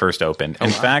Adventure first opened. In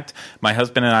fact, my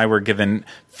husband and I were given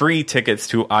free tickets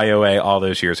to IOA all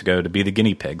those years ago to be the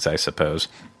guinea pigs, I suppose.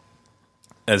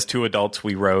 As two adults,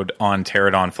 we rode on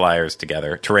Pteranodon flyers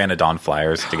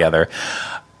together.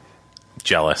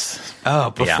 Jealous.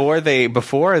 Oh, before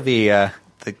the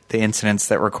incidents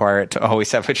that require it to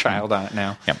always have a child on it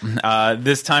now. Yep.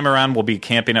 This time around, we'll be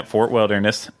camping at Fort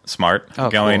Wilderness. Smart.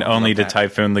 Going cool. only to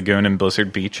Typhoon Lagoon and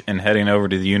Blizzard Beach and heading over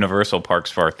to the Universal Parks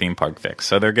for our theme park fix.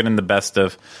 So they're getting the best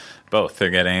of both.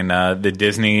 They're getting the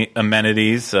Disney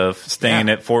amenities of staying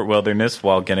at Fort Wilderness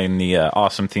while getting the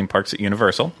awesome theme parks at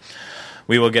Universal.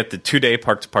 We will get the 2-day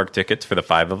park-to-park tickets for the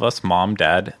 5 of us, mom,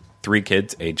 dad, 3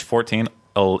 kids, age 14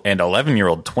 and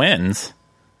 11-year-old twins.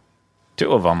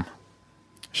 2 of them.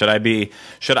 Should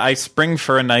I spring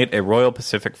for a night at Royal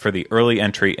Pacific for the early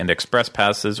entry and express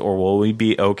passes, or will we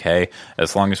be okay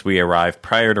as long as we arrive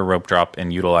prior to rope drop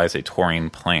and utilize a touring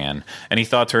plan? Any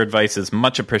thoughts or advice is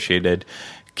much appreciated.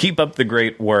 Keep up the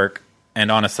great work. And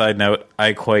on a side note,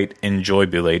 I quite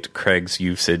enjoybulate Craig's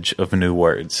usage of new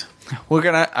words.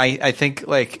 I think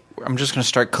I'm just gonna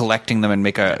start collecting them and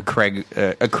make a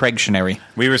Craigtionary.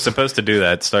 We were supposed to do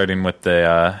that starting with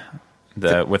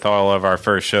with all of our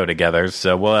first show together,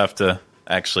 so we'll have to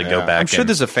actually go back. I'm sure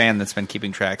there's a fan that's been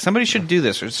keeping track. Somebody should do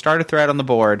this, or start a thread on the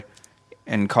board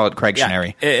and call it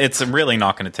Craigtionary. Yeah, it's really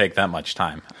not going to take that much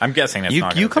time. I'm guessing it's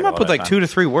not. You come up with 2 to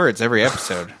 3 words every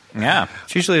episode. Yeah,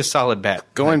 it's usually a solid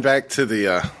bet. Going back to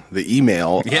the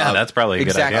email. Yeah, that's probably a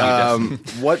good idea.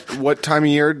 What time of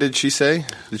year did she say?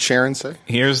 Did Sharon say?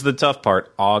 Here's the tough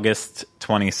part: August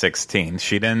 2016.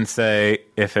 She didn't say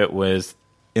if it was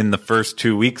in the first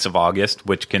 2 weeks of August,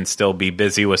 which can still be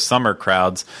busy with summer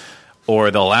crowds, or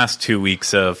the last 2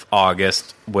 weeks of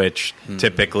August, which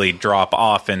typically drop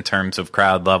off in terms of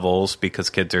crowd levels because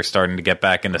kids are starting to get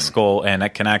back into school, and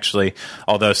it can actually,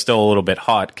 although still a little bit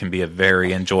hot, can be a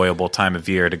very enjoyable time of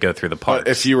year to go through the parks.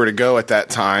 But if you were to go at that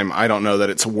time, I don't know that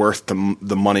it's worth the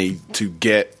money to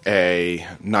get a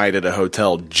night at a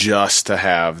hotel just to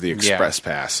have the express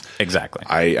pass. Exactly.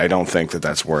 I don't think that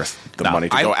that's worth the money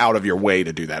to go out of your way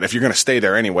to do that. If you're going to stay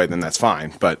there anyway, then that's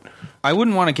fine, but I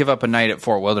wouldn't want to give up a night at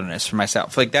Fort Wilderness for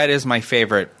myself. That is my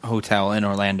favorite hotel in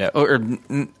Orlando. Or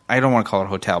I don't want to call it a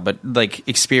hotel, but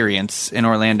experience in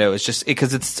Orlando is just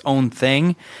because it's its own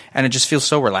thing, and it just feels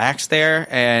so relaxed there.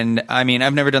 And I mean,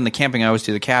 I've never done the camping; I always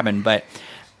do the cabin, but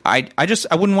I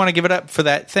wouldn't want to give it up for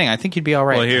that thing. I think you'd be all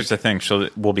right. Well, here's the thing: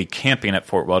 we'll be camping at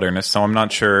Fort Wilderness, so I'm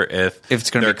not sure if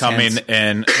it's going to be coming tense.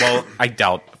 in. Well, I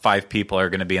doubt 5 people are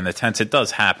going to be in the tents. It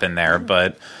does happen there,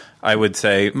 but I would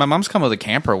say my mom's come with a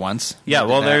camper once. Yeah,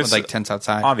 well, there's tents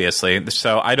outside, obviously.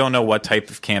 So I don't know what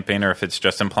type of camping, or if it's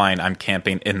just implying I'm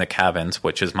camping in the cabins,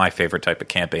 which is my favorite type of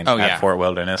camping at Fort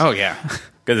Wilderness. Oh yeah,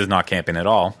 because it's not camping at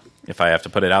all. If I have to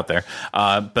put it out there,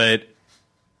 but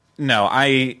no,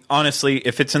 I honestly,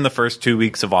 if it's in the first 2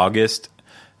 weeks of August,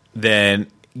 then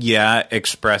yeah,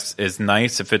 Express is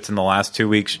nice. If it's in the last 2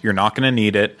 weeks, you're not going to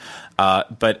need it.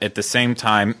 But at the same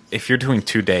time, if you're doing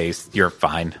 2 days, you're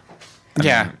fine. I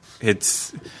mean,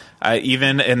 it's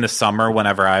even in the summer,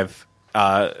 whenever I've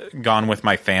gone with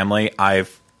my family,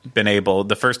 I've been able,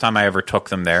 the first time I ever took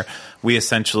them there, we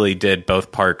essentially did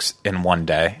both parks in 1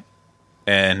 day.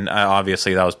 And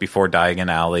obviously that was before Diagon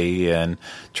Alley and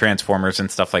Transformers and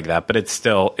stuff like that. But it's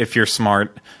still, if you're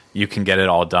smart, you can get it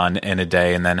all done in a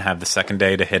day and then have the second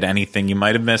day to hit anything you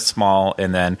might have missed small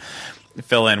and then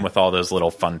fill in with all those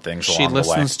little fun things along the way. She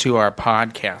listens to our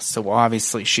podcast, so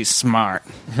obviously she's smart.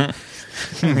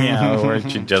 Yeah, or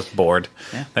she's just bored.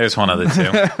 Yeah. There's one of the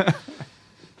two.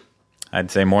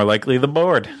 I'd say more likely the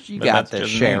board. You got this,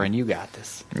 Sharon. You got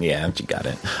this. Yeah, you got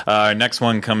it. Our next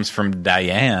one comes from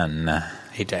Diane.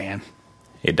 Hey, Diane.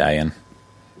 Hey, Diane.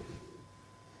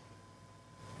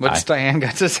 What's Diane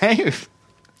got to say?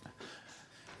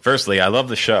 Firstly, I love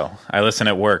the show. I listen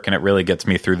at work, and it really gets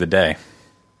me through the day.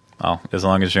 Well, as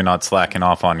long as you're not slacking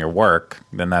off on your work,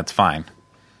 then that's fine.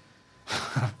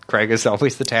 Craig is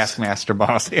always the taskmaster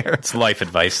boss here. It's life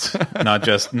advice, not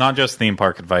just theme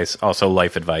park advice, also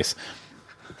life advice.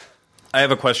 I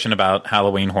have a question about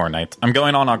Halloween Horror Nights. I'm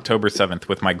going on October 7th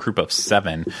with my group of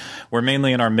 7. We're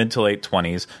mainly in our mid to late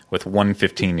 20s with one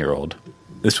 15-year-old.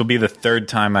 This will be the 3rd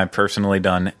time I've personally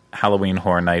done Halloween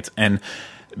Horror Nights, and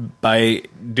by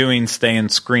doing Stay and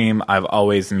Scream, I've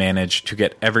always managed to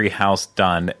get every house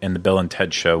done in the Bill and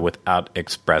Ted show without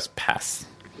express pass.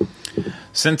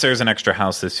 Since there's an extra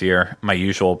house this year, my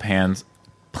usual plans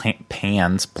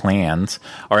plans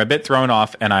are a bit thrown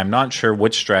off, and I'm not sure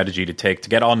which strategy to take to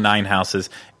get all 9 houses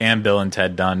and Bill and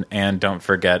Ted done. And don't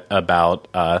forget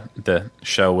about the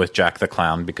show with Jack the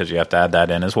Clown, because you have to add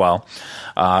that in as well.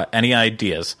 Any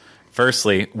ideas?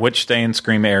 Firstly, which Stay and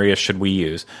Scream area should we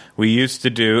use? We used to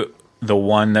do the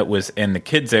one that was in the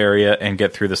kids area and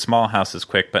get through the small houses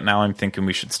quick, but now I'm thinking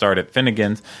we should start at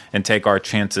Finnegan's and take our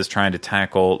chances trying to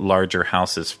tackle larger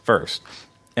houses first.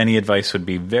 Any advice would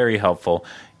be very helpful.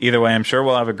 Either way, I'm sure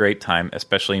we'll have a great time,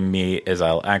 especially me, as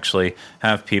I'll actually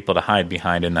have people to hide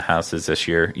behind in the houses this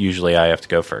year. Usually I have to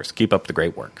go first. Keep up the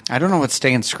great work. I don't know what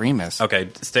Stay and Scream is. Okay,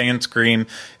 Stay and Scream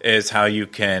is how you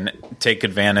can take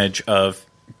advantage of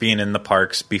being in the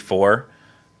parks before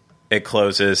it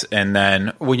closes, and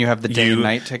then when you have the day and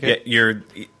night ticket, you're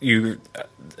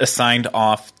assigned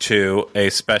off to a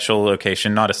special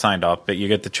location. Not assigned off, but you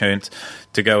get the chance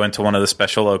to go into one of the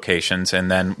special locations, and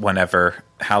then whenever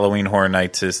Halloween Horror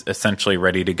Nights is essentially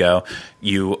ready to go,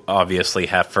 you obviously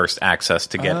have first access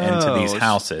to get into these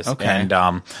houses. Okay.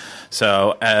 And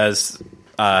so as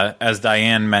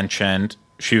Diane mentioned,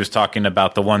 she was talking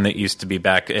about the one that used to be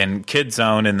back in Kid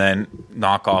Zone and then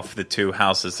knock off the 2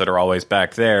 houses that are always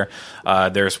back there.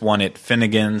 There's one at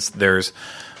Finnegan's. There's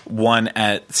one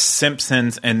at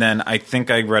Simpsons. And then I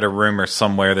think I read a rumor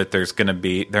somewhere that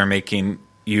they're making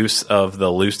use of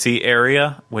the Lucy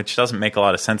area, which doesn't make a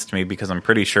lot of sense to me because I'm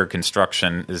pretty sure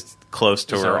construction is close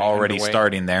to or already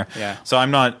starting there. Yeah. So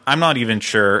I'm not even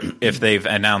sure if they've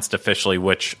announced officially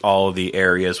which all of the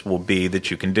areas will be that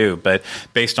you can do, but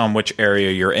based on which area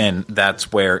you're in,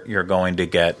 that's where you're going to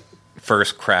get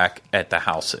first crack at the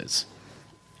houses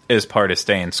as part of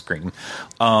Stay and Scream.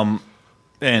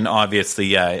 And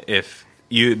obviously, if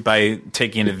you, by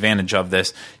taking advantage of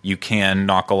this, you can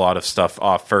knock a lot of stuff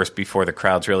off first before the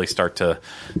crowds really start to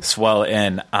swell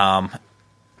in.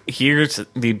 Here's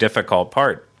the difficult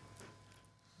part.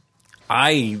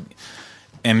 I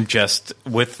am just,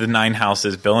 with the 9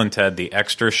 houses, Bill and Ted, the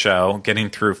extra show, getting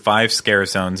through 5 scare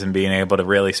zones and being able to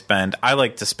really I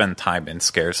like to spend time in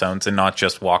scare zones and not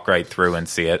just walk right through and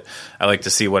see it. I like to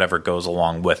see whatever goes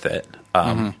along with it,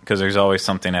 because there's always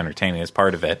something entertaining as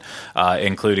part of it,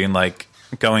 including like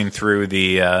going through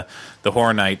the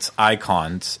Horror Nights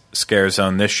Icons scare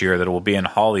zone this year that will be in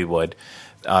Hollywood.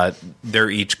 They're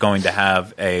each going to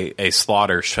have a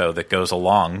slaughter show that goes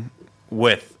along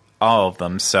with all of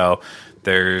them. So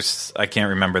I can't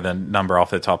remember the number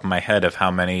off the top of my head of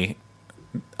how many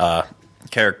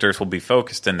characters will be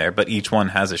focused in there, but each one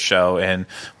has a show and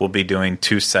will be doing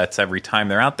 2 sets every time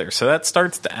they're out there. So that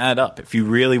starts to add up if you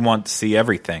really want to see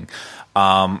everything.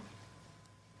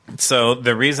 So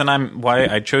the reason why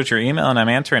I chose your email and I'm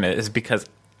answering it is because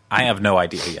I have no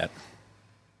idea yet.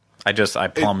 I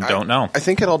don't know. I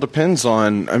think it all depends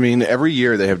on, every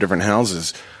year they have different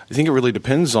houses. I think it really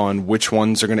depends on which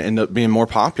ones are going to end up being more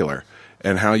popular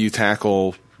and how you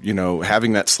tackle,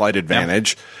 having that slight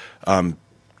advantage,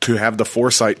 to have the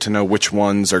foresight to know which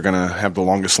ones are going to have the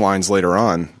longest lines later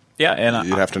on. Yeah, and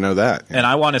you'd have to know that. And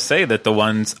I want to say that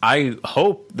I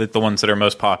hope that the ones that are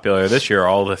most popular this year are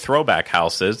all the throwback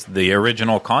houses, the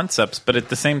original concepts, but at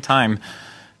the same time,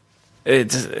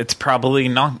 it's probably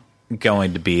not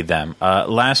going to be them.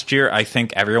 Last year, I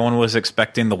think everyone was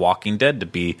expecting The Walking Dead to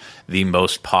be the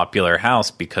most popular house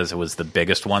because it was the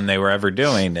biggest one they were ever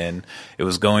doing, and it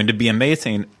was going to be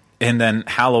amazing. And then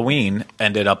Halloween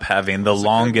ended up having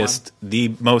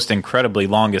the most incredibly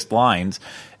longest lines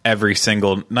every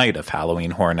single night of Halloween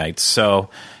Horror Nights. So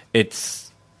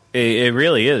it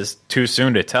really is too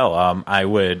soon to tell. I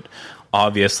would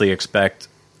obviously expect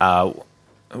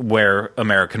where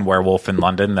American Werewolf in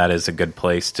London, that is a good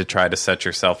place to try to set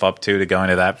yourself up to go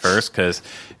into that first, because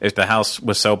if the house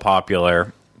was so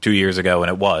popular 2 years ago,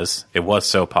 and it was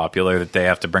so popular that they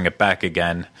have to bring it back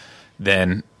again,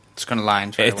 then it's going to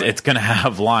lines. It's going to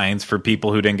have lines for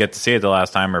people who didn't get to see it the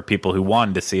last time or people who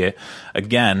wanted to see it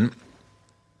again.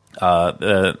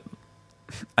 I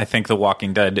think The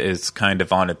Walking Dead is kind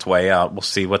of on its way out. We'll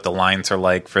see what the lines are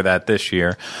like for that this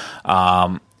year.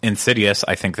 Insidious,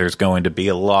 I think there's going to be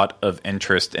a lot of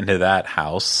interest into that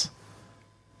house.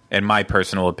 In my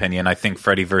personal opinion, I think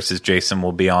Freddy vs. Jason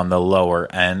will be on the lower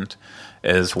end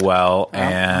as well.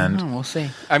 And we'll see.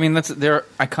 They're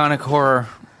iconic horror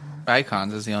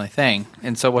icons is the only thing.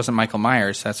 And so wasn't Michael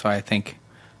Myers. That's why I think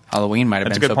Halloween might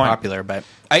have been so popular, but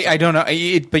I don't know.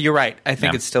 But you're right. I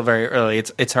think it's still very early.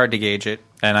 It's hard to gauge it.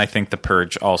 And I think The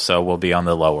Purge also will be on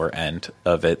the lower end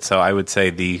of it. So I would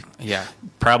say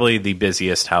probably the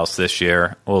busiest house this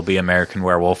year will be American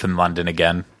Werewolf in London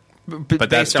again.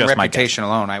 But that's just reputation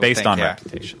alone, I would think. Based on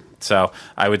reputation. So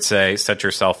I would say set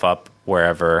yourself up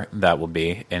wherever that will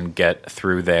be, and get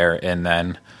through there. And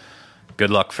then good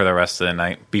luck for the rest of the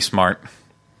night. Be smart.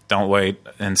 Don't wait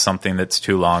in something that's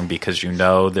too long, because you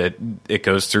know that it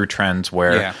goes through trends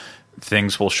where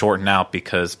things will shorten out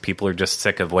because people are just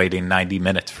sick of waiting 90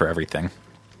 minutes for everything.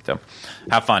 So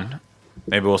have fun.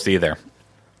 Maybe we'll see you there.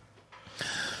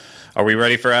 Are we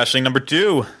ready for Ashley number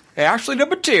 2? Ashley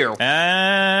number 2.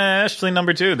 Ashley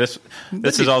number 2. This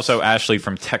is also Ashley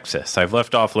from Texas. I've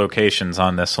left off locations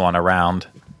on this one around,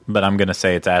 but I'm going to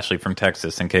say it's Ashley from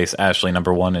Texas in case Ashley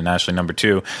number 1 and Ashley number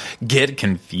 2 get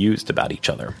confused about each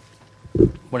other.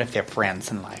 What if they're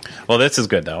friends in life? Well, this is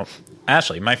good, though.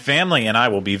 Ashley, my family and I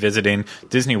will be visiting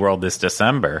Disney World this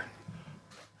December,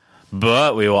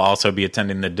 but we will also be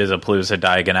attending the Disneypalooza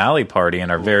Diagon Alley party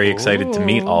and are very excited to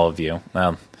meet all of you.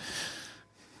 Well,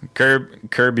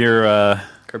 curb your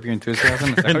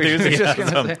enthusiasm.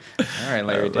 Enthusiasm. All right,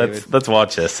 Larry David. Let's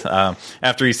watch this.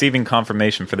 After receiving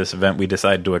confirmation for this event, we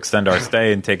decided to extend our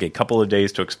stay and take a couple of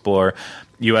days to explore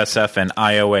USF and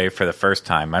IOA for the first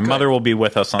time. My mother will be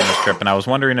with us on this trip, and I was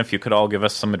wondering if you could all give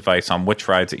us some advice on which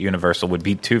rides at Universal would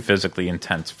be too physically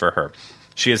intense for her.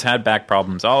 She has had back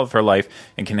problems all of her life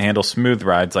and can handle smooth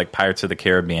rides like Pirates of the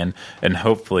Caribbean and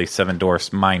hopefully Seven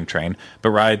Dwarfs Mine Train,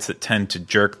 but rides that tend to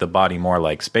jerk the body more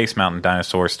like Space Mountain,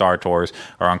 Dinosaur, Star Tours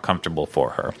are uncomfortable for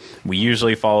her. We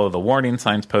usually follow the warning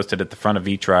signs posted at the front of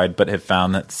each ride, but have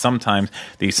found that sometimes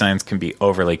these signs can be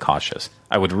overly cautious.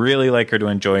 I would really like her to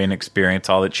enjoy and experience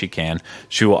all that she can.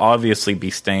 She will obviously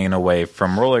be staying away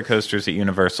from roller coasters at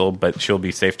Universal, but she'll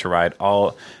be safe to ride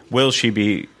all. Would she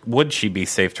be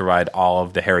safe to ride all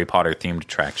of the Harry Potter themed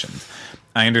attractions?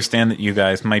 I understand that you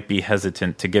guys might be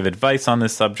hesitant to give advice on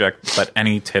this subject, but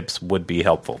any tips would be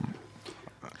helpful.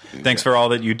 Thanks for all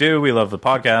that you do. We love the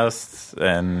podcasts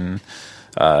and.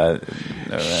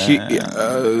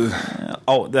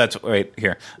 That's right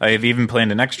here. I have even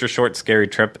planned an extra short scary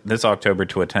trip this October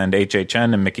to attend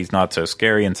HHN and Mickey's Not So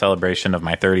Scary in celebration of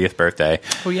my 30th birthday.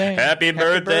 Oh yay! Happy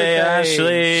birthday,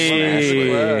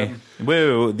 Ashley!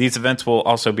 Woo! These events will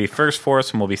also be first for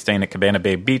us, and we'll be staying at Cabana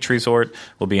Bay Beach Resort.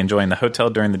 We'll be enjoying the hotel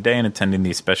during the day and attending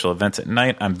these special events at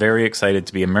night. I'm very excited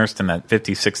to be immersed in that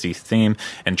 50s, 60s theme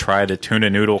and try the tuna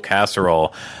noodle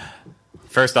casserole.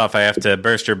 First off, I have to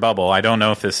burst your bubble. I don't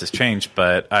know if this has changed,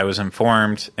 but I was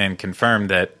informed and confirmed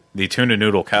that the tuna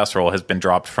noodle casserole has been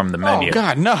dropped from the menu. Oh,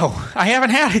 God, no. I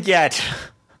haven't had it yet.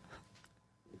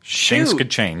 Shoot. Things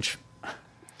could change.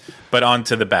 But on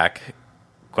to the back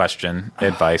question,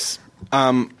 advice.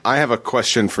 I have a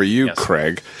question for you, yes.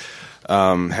 Craig.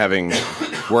 Having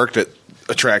worked at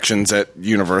attractions at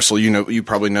Universal, you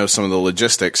probably know some of the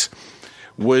logistics.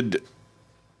 Would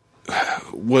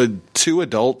 2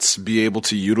 adults be able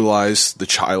to utilize the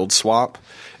child swap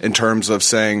in terms of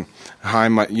saying, "Hi,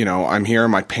 I'm here.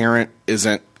 My parent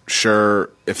isn't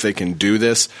sure if they can do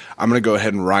this. I'm going to go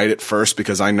ahead and ride it first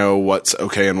because I know what's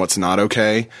okay and what's not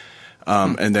okay,"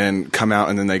 and then come out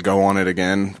and then they go on it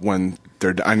again when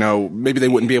they're. I know maybe they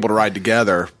wouldn't be able to ride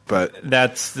together, but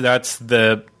that's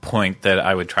the point that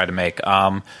I would try to make.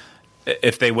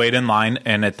 If they wait in line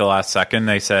and at the last second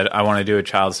they said, "I want to do a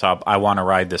child swap, I want to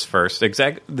ride this first,"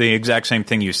 the exact same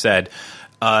thing you said.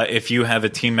 If you have a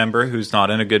team member who's not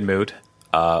in a good mood,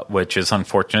 which is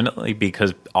unfortunately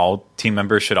because all team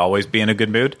members should always be in a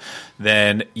good mood,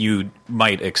 then you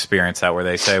might experience that where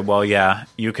they say, "Well, yeah,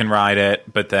 you can ride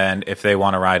it," but then if they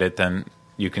want to ride it, then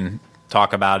you can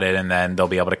talk about it and then they'll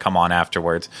be able to come on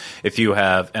afterwards. If you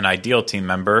have an ideal team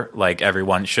member, like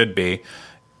everyone should be,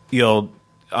 you'll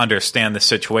understand the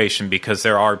situation because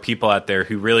there are people out there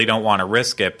who really don't want to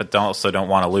risk it but also don't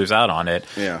want to lose out on it.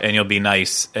 Yeah. And you'll be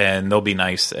nice and they'll be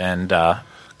nice and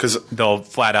because they'll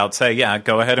flat out say, "Yeah,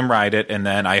 go ahead and ride it," and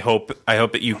then I hope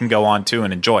that you can go on too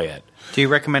and enjoy it. Do you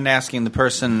recommend asking the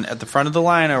person at the front of the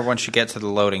line or once you get to the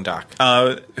loading dock?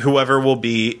 Whoever will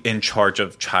be in charge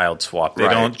of child swap. They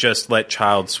don't just let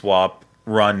child swap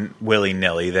run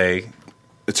willy-nilly.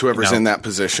 It's whoever's in that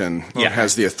position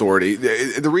has the authority.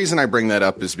 The reason I bring that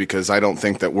up is because I don't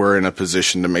think that we're in a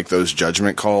position to make those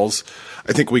judgment calls.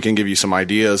 I think we can give you some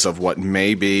ideas of what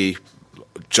may be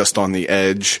just on the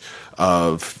edge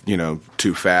of,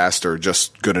 too fast or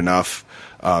just good enough,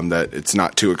 that it's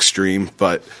not too extreme.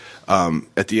 But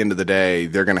at the end of the day,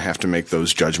 they're going to have to make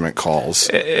those judgment calls.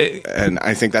 And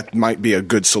I think that might be a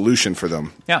good solution for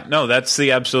them. Yeah, no, that's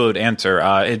the absolute answer.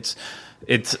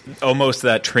 It's almost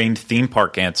that trained theme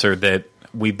park answer that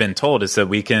we've been told is that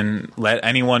we can let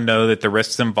anyone know that the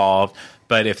risks involved.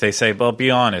 But if they say, "Well, be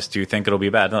honest, do you think it'll be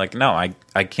bad?" They're like, "No,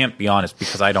 I can't be honest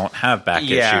because I don't have back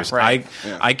issues. Right.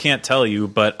 I can't tell you,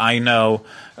 but I know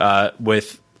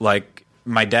with like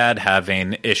my dad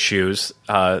having issues,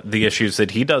 the issues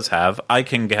that he does have, I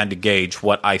can kind of gauge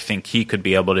what I think he could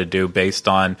be able to do based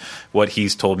on what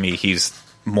he's told me he's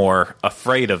more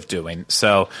afraid of doing.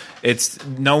 So it's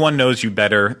no one knows you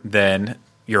better than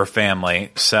your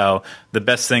family. So the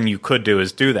best thing you could do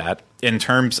is do that. In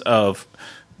terms of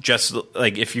just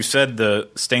like if you said the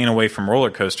staying away from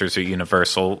roller coasters at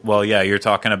Universal, well, yeah, you're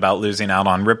talking about losing out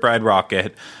on Rip Ride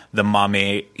Rocket, The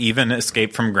Mummy, even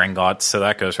Escape from Gringotts. So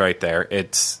that goes right there.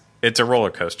 It's a roller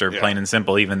coaster, plain and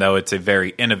simple, even though it's a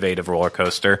very innovative roller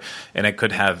coaster, and it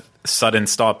could have sudden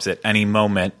stops at any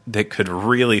moment that could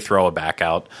really throw a back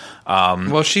out.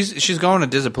 Well, she's going to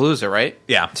Disneypalooza, right?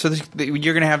 Yeah. So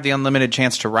you're going to have the unlimited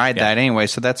chance to ride that anyway.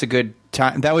 So that's a good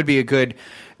time. That would be a good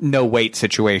no wait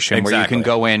situation where you can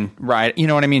go in, ride. You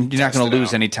know what I mean? You're not going to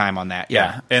lose any time on that.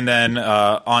 Yeah. And then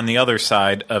on the other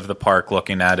side of the park,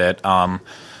 looking at it, Hulk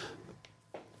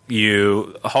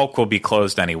will be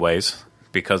closed anyways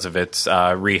because of its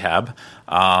rehab.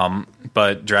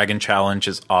 But Dragon Challenge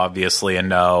is obviously a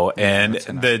no. And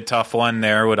the tough one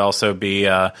there would also be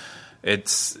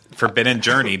it's Forbidden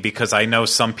Journey, because I know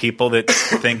some people that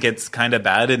think it's kind of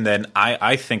bad, and then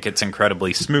I think it's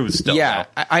incredibly smooth still. Yeah,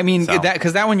 though. I mean,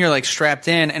 because that one you're like strapped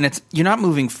in, and you're not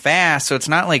moving fast, so it's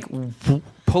not like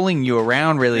pulling you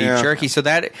around really jerky. So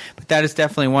that is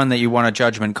definitely one that you want a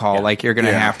judgment call. Yeah. Like you're going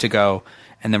to have to go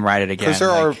and then ride it again. Because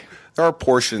there are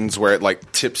portions where it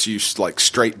like tips you like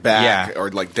straight back or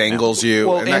like dangles you.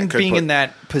 Well, and being in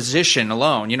that position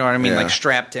alone, you know what I mean? Like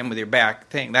strapped in with your back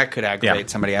thing, that could aggravate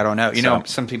somebody. I don't know. You know,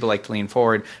 some people like to lean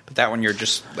forward, but that one you're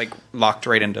just like locked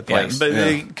right into place. But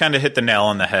they kind of hit the nail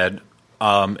on the head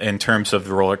in terms of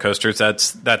the roller coasters.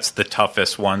 That's the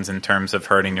toughest ones in terms of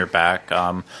hurting your back.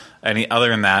 Other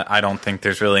than that, I don't think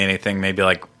there's really anything. Maybe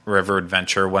like River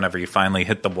Adventure whenever you finally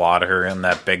hit the water and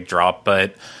that big drop,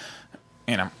 but.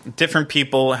 You know, different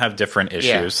people have different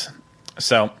issues. Yeah.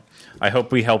 So I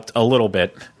hope we helped a little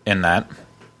bit in that.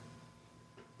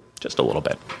 Just a little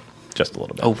bit. Just a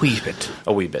little bit. A wee bit.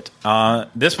 A wee bit.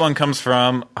 This one comes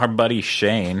from our buddy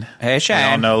Shane. Hey, Shane. We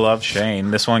all know, love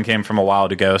Shane. This one came from a while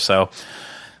ago, so,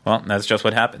 well, that's just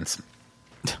what happens.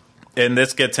 And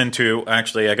this gets into,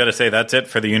 actually, I got to say, that's it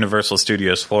for the Universal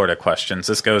Studios Florida questions.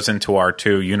 This goes into our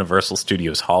 2 Universal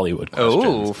Studios Hollywood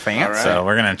questions. Oh, fancy. Right. So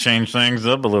we're going to change things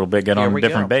up a little bit, get on a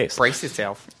different base. Brace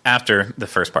yourself. After the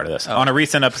first part of this. On a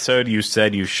recent episode, you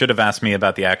said you should have asked me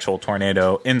about the actual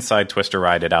tornado inside Twister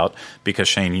Ride It Out, because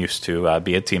Shane used to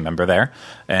be a team member there.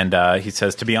 And he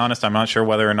says, to be honest, I'm not sure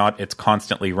whether or not it's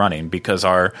constantly running, because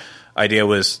our idea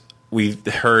was, we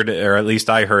heard, or at least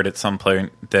I heard at some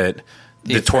point, that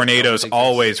the tornado's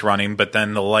always running, but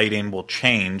then the lighting will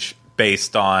change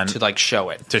based on... To, like,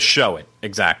 show it. To show it,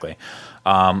 exactly.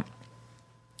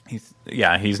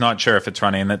 He's not sure if it's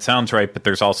running. That sounds right, but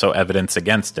there's also evidence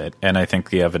against it, and I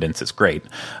think the evidence is great.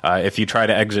 If you try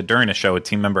to exit during a show, a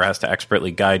team member has to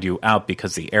expertly guide you out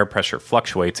because the air pressure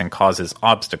fluctuates and causes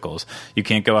obstacles. You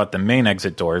can't go out the main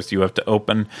exit doors. You have to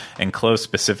open and close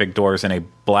specific doors in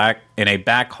a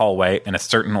back hallway in a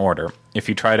certain order. If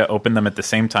you try to open them at the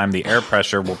same time, the air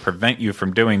pressure will prevent you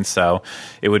from doing so.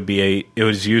 It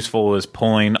was useful as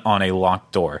pulling on a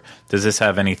locked door. Does this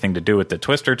have anything to do with the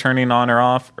twister turning on or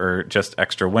off, or just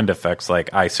extra wind effects like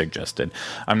I suggested?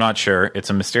 I'm not sure. It's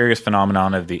a mysterious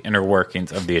phenomenon of the inner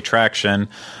workings of the attraction.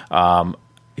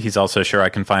 He's also sure I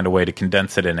can find a way to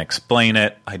condense it and explain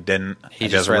it. I didn't. He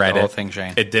just read the whole thing,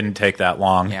 Shane. It didn't take that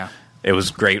long. Yeah. It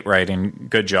was great writing.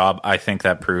 Good job. I think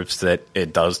that proves that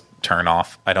it does turn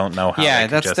off. I don't know how. Yeah,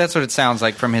 that's what it sounds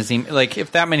like from his email. Like,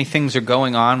 if that many things are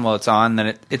going on while it's on,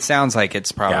 then it sounds like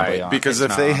it's probably on. Because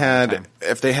if they had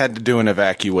to do an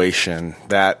evacuation,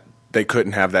 that they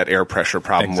couldn't have that air pressure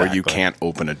problem where you can't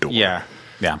open a door. Yeah.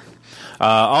 Yeah.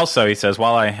 Also, he says,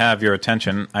 while I have your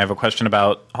attention, I have a question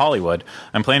about Hollywood.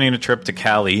 I'm planning a trip to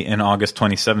Cali in August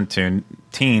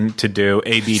 2017 to do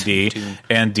ABD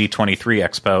and D23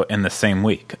 Expo in the same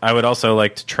week. I would also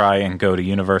like to try and go to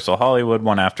Universal Hollywood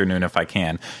one afternoon if I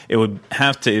can. It would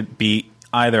have to be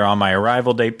either on my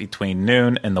arrival date between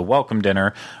noon and the welcome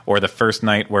dinner, or the first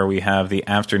night where we have the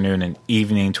afternoon and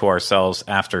evening to ourselves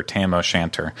after Tam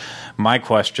O'Shanter. My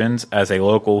questions, as a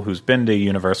local who's been to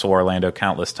Universal Orlando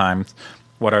countless times: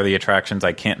 what are the attractions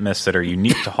I can't miss that are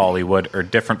unique to Hollywood or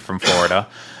different from Florida?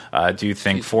 Do you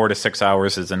think 4 to 6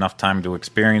 hours is enough time to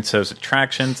experience those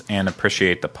attractions and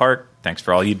appreciate the park? Thanks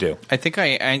for all you do. I think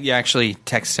I actually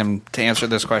texted him to answer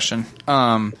this question.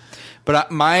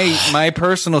 But my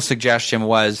personal suggestion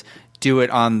was do it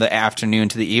on the afternoon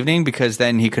to the evening, because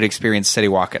then he could experience City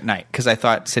Walk at night. Because I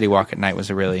thought City Walk at night was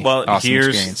a really awesome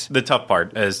experience. The tough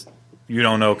part, as you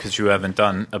don't know because you haven't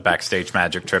done a Backstage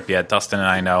Magic trip yet. Dustin and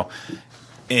I know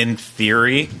in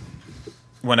theory,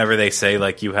 whenever they say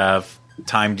like you have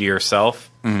time to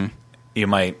yourself, you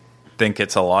might think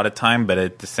it's a lot of time, but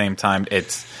at the same time,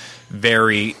 it's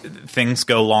things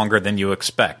go longer than you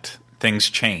expect. Things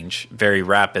change very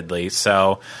rapidly.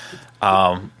 So,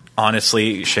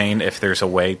 honestly, Shane, if there's a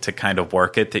way to kind of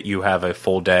work it that you have a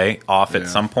full day off at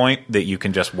some point, that you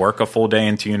can just work a full day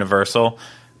into Universal,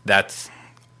 that's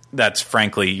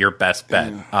frankly your best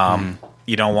bet.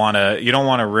 You don't want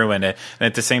to ruin it. And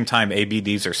at the same time,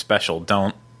 ABDs are special.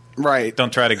 Don't try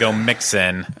to go mix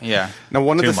in. Yeah. Now,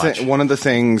 one of the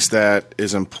things that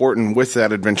is important with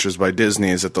that Adventures by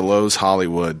Disney is that the Loews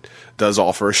Hollywood does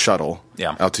offer a shuttle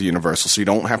out to Universal, so you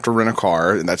don't have to rent a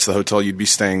car, and that's the hotel you'd be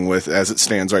staying with as it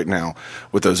stands right now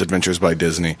with those Adventures by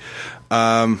Disney.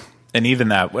 And even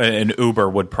that, an Uber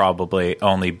would probably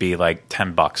only be like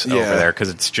 $10 over there because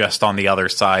it's just on the other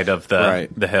side of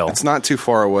the hill. It's not too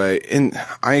far away. And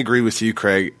I agree with you,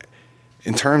 Craig.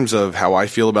 In terms of how I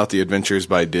feel about the Adventures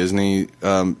by Disney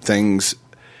things,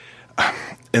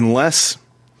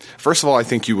 first of all, I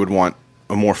think you would want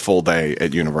a more full day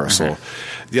at Universal.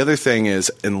 The other thing is,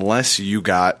 unless you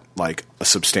got like a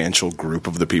substantial group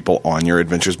of the people on your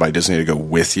Adventures by Disney to go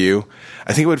with you,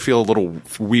 I think it would feel a little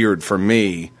weird for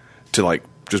me to like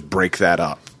just break that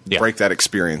up, break that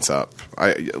experience up.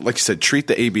 Like you said, treat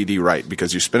the ABD right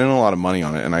because you're spending a lot of money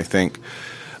on it, and I think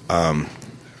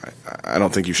I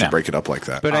don't think you should break it up like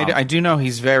that. But I do know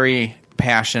he's very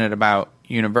passionate about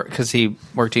Universal because he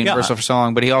worked at Universal for so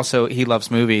long. But he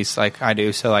loves movies like I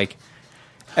do. So like,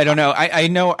 I don't know. I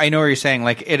know what you're saying.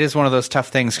 Like, it is one of those tough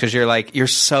things because you're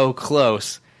so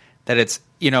close that it's,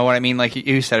 you know what I mean. Like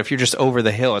you said, if you're just over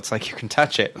the hill, it's like you can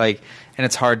touch it. Like, and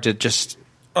it's hard to just.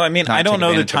 Well, I mean, I don't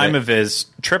know the time of his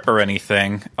trip or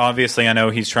anything. Obviously, I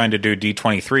know he's trying to do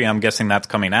D23. I'm guessing that's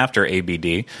coming after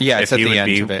ABD. Yeah, it's at the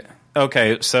end of it.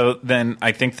 Okay, so then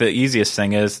I think the easiest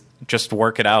thing is just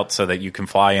work it out so that you can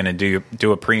fly in and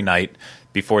do a pre-night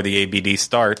before the ABD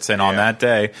starts. And on that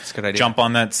day, jump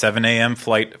on that 7 a.m.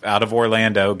 flight out of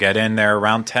Orlando, get in there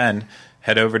around 10,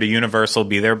 head over to Universal,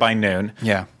 be there by noon.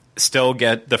 Yeah. Still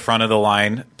get the front of the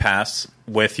line pass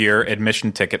with your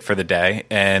admission ticket for the day,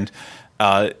 and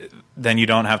then you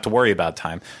don't have to worry about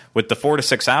time. With the 4 to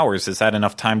 6 hours, is that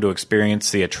enough time to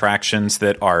experience the attractions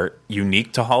that are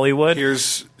unique to Hollywood?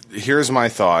 Here's my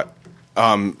thought.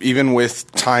 Even with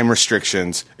time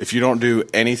restrictions, if you don't do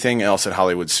anything else at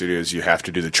Hollywood Studios, you have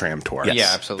to do the tram tour. Yes.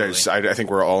 Yeah, absolutely. I think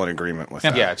we're all in agreement with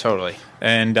that. Yeah, totally.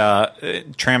 And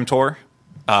tram tour,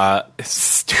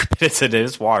 stupid as it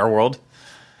is, Waterworld.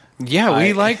 Yeah,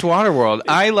 we liked Waterworld.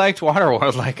 I liked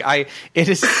Waterworld. Like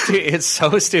it's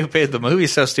so stupid. The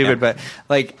movie's so stupid, but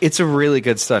like it's a really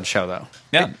good stunt show, though.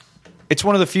 Yeah. It's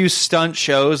one of the few stunt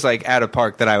shows like at a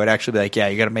park that I would actually be like, yeah,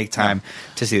 you got to make time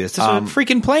to see this. There's a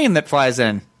freaking plane that flies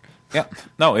in. Yeah,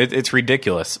 no, it's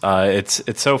ridiculous.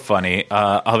 It's so funny.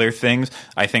 Other things,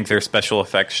 I think their special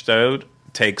effects show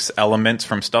takes elements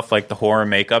from stuff like the horror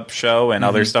makeup show and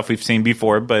other stuff we've seen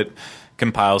before, but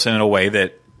compiles it in a way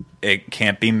that it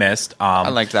can't be missed. I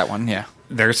liked that one. Yeah.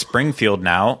 Their Springfield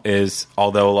now is,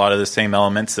 although a lot of the same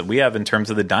elements that we have in terms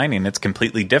of the dining, it's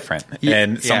completely different.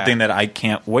 And something that I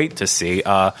can't wait to see,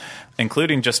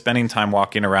 including just spending time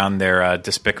walking around their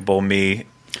Despicable Me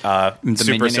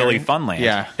Super Silly Funland.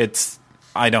 Yeah.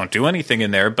 I don't do anything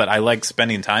in there, but I like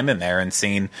spending time in there and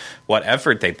seeing what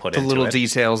effort they put into it. The little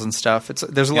details and stuff.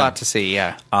 There's a lot to see,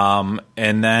 yeah.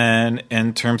 And then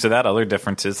in terms of that, other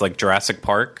differences like Jurassic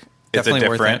Park. Definitely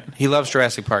worth it. He loves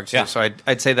Jurassic Park too, so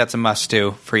I'd say that's a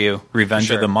must-do for you.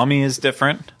 Revenge of the Mummy is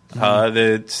different.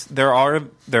 There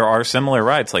are similar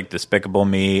rides like Despicable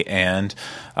Me and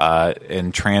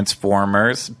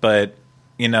Transformers, but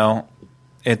you know,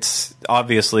 it's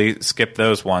obviously skip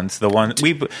those ones. The one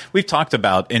we've talked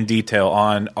about in detail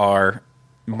on our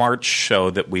March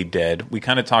show that we did. We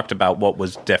kind of talked about what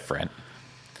was different.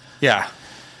 Yeah.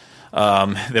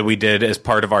 That we did as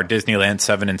part of our Disneyland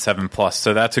 7 and 7 Plus.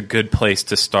 So that's a good place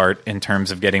to start in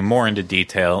terms of getting more into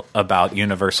detail about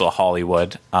Universal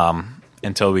Hollywood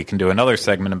until we can do another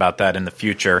segment about that in the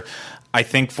future. I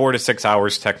think 4 to 6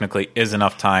 hours technically is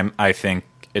enough time. I think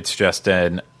it's just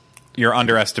you're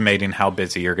underestimating how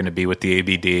busy you're going to be with the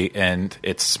ABD, and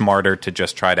it's smarter to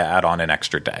just try to add on an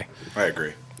extra day. I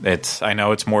agree. I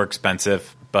know it's more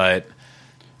expensive, but...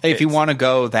 Hey, if you want to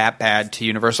go that bad to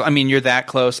Universal, I mean, you're that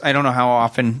close. I don't know how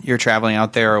often you're traveling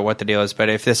out there or what the deal is, but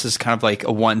if this is kind of like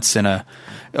a once in a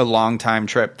long time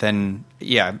trip, then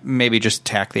yeah, maybe just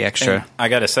tack the extra. And I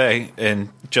got to say, and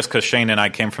just because Shane and I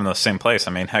came from the same place,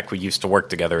 I mean, heck, we used to work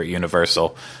together at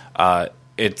Universal. Every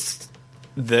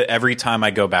time I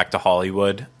go back to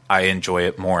Hollywood, I enjoy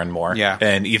it more and more. Yeah.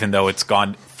 And even though it's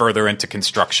gone further into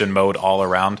construction mode all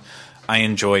around, I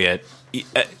enjoy it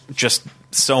just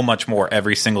so much more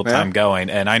every single time going.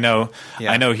 And I know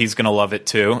he's going to love it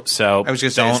too. So I was going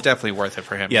to say it's definitely worth it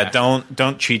for him. Yeah,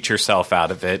 don't cheat yourself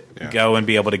out of it. Yeah. Go and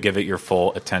be able to give it your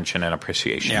full attention and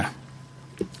appreciation. Yeah.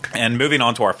 And moving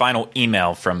on to our final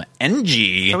email from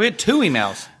NG. So we had 2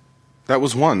 emails. That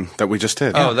was one that we just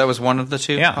did. Oh, that was one of the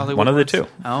 2? Yeah, Hollywood one of the ones? 2.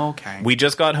 Oh, okay. We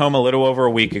just got home a little over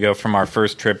a week ago from our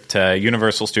first trip to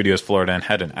Universal Studios Florida and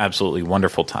had an absolutely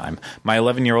wonderful time. My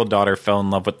 11-year-old daughter fell in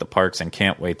love with the parks and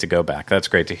can't wait to go back. That's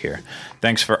great to hear.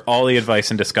 Thanks for all the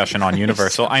advice and discussion on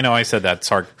Universal. I know I said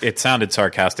that. It sounded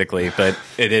sarcastically, but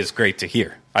it is great to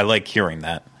hear. I like hearing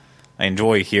that. I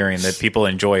enjoy hearing that people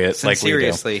enjoy it like we do.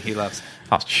 Seriously, he loves it.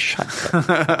 Oh, shut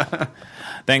up.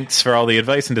 Thanks for all the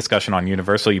advice and discussion on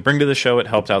Universal you bring to the show. It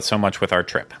helped out so much with our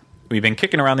trip. We've been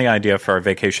kicking around the idea for our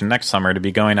vacation next summer to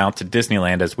be going out to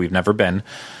Disneyland as we've never been.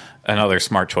 Another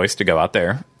smart choice to go out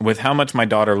there. With how much my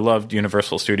daughter loved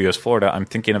Universal Studios Florida, I'm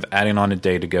thinking of adding on a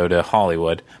day to go to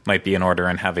Hollywood. Might be in order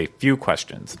and have a few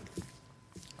questions.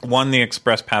 One, the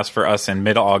express pass for us in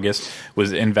mid-August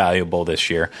was invaluable this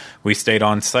year. We stayed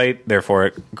on site, therefore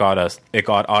it got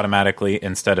automatically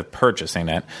instead of purchasing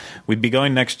it. We'd be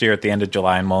going next year at the end of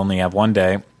July and we'll only have one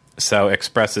day, so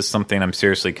express is something I'm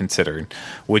seriously considering.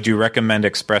 Would you recommend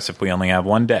express if we only have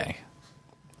one day?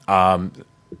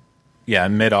 Yeah,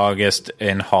 mid-August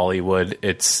in Hollywood,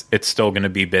 it's still going to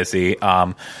be busy,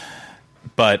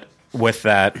 but with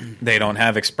that, they don't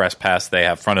have Express Pass. They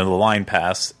have front of the line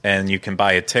pass, and you can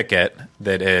buy a ticket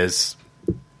that is,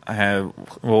 I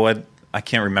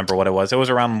can't remember what it was. It was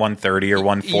around $130 or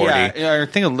 $140. Yeah, I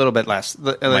think a little bit less.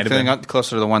 I think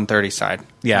closer to the $130 side.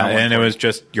 Yeah, and it was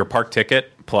just your park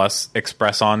ticket plus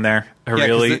Express on there.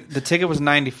 Really, the ticket was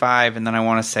 $95, and then I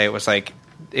want to say it was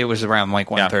around like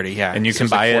 $130. Yeah, and you can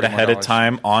buy it ahead of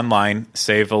time online,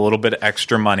 save a little bit of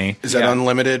extra money. Is that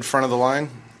unlimited front of the line?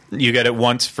 You get it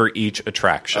once for each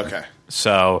attraction. Okay.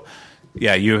 So,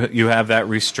 yeah, you have that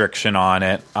restriction on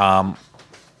it. And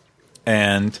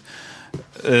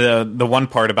the one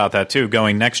part about that, too,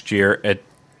 going next year,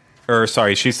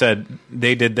 she said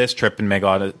they did this trip in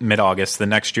mid-August. The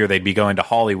next year they'd be going to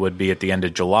Hollywood, be at the end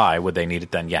of July. Would they need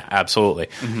it then? Yeah, absolutely.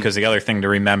 Because the other thing to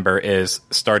remember is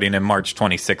starting in March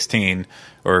 2016,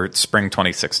 or spring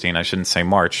 2016, I shouldn't say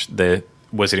March, the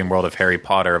Wizarding World of Harry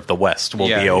Potter of the West will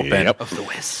be open. Of the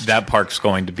West. That park's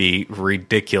going to be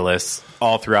ridiculous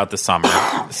all throughout the summer.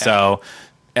 Okay. So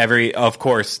of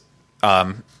course,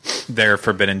 their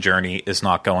Forbidden Journey is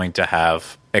not going to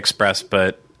have Express,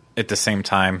 but at the same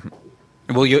time,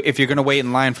 well, if you're going to wait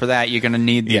in line for that, you're going to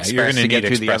need the Express to get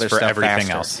through the other for stuff everything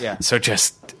faster. else. Yeah. So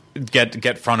just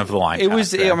get front of the line.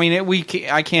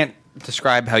 I can't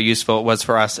describe how useful it was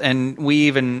for us, and we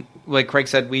even, like Craig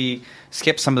said, we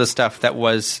skipped some of the stuff that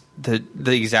was the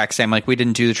exact same. Like we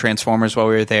didn't do the Transformers while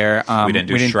we were there. We didn't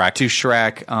do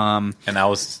Shrek.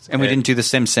 And we didn't do the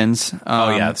Simpsons.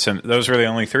 Those were the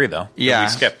only 3 though. Yeah, we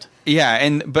skipped.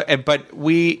 Yeah, but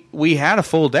we had a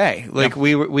full day. Like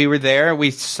we were there.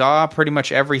 We saw pretty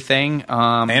much everything.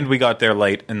 And we got there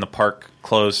late, and the park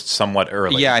closed somewhat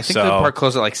early. Yeah, I think the park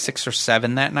closed at like 6 or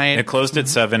 7 that night. It closed at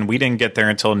 7. We didn't get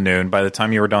there until noon. By the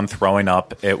time you were done throwing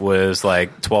up, it was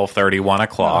like 12:30, 1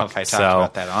 o'clock. I don't know if I talked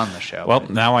about that on the show. Well,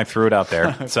 now I threw it out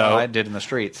there. So well, I did in the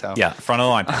street. So yeah, front of the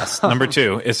line pass. Number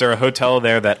 2, is there a hotel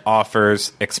there that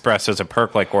offers Express as a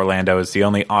perk like Orlando is the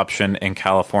only option in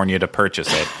California to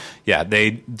purchase it? Yeah, they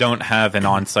don't have an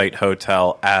on-site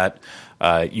hotel at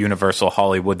Universal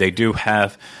Hollywood. They do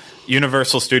have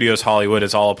Universal Studios Hollywood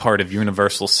is all a part of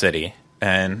Universal City,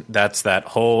 and that's that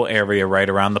whole area right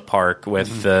around the park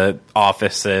with the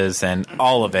offices and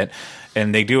all of it.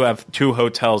 And they do have 2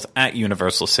 hotels at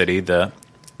Universal City, the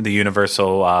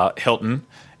Universal Hilton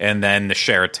and then the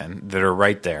Sheraton that are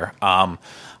right there.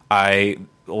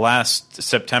 Last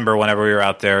September, whenever we were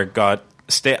out there,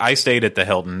 I stayed at the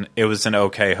Hilton. It was an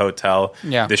okay hotel.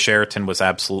 Yeah. The Sheraton was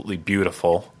absolutely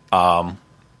beautiful.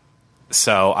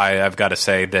 So I've got to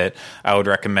say that I would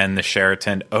recommend the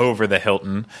Sheraton over the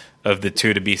Hilton of the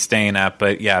 2 to be staying at.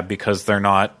 But yeah, because they're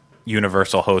not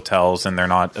Universal hotels and they're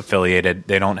not affiliated,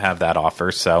 they don't have that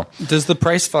offer. So does the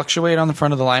price fluctuate on the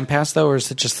front of the line pass though, or is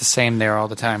it just the same there all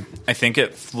the time? I think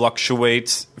it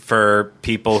fluctuates for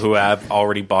people who have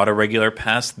already bought a regular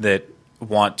pass that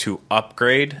want to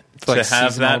upgrade to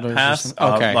have that pass.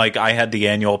 Okay. Like I had the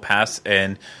annual pass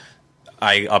and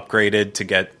I upgraded to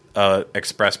get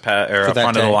express pass or a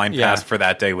front of the line pass for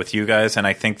that day with you guys, and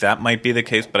I think that might be the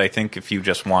case. But I think if you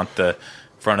just want the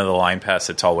front of the line pass,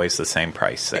 it's always the same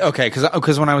price. Okay,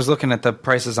 because when I was looking at the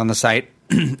prices on the site,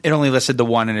 it only listed the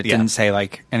one, and it didn't say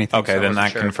like anything. Okay, so then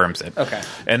that confirms it. Okay.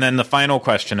 And then the final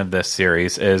question of this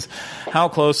series is, how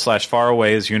close / far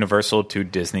away is Universal to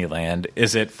Disneyland?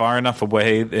 Is it far enough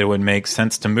away that it would make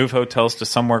sense to move hotels to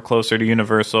somewhere closer to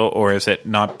Universal, or is it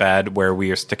not bad where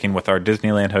we are sticking with our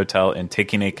Disneyland hotel and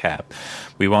taking a cab?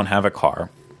 We won't have a car.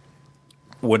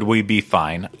 Would we be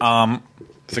fine? I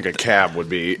think a cab would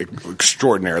be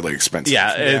extraordinarily expensive.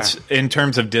 Yeah, it's in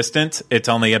terms of distance, it's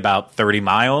only about 30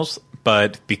 miles,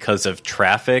 but because of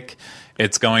traffic,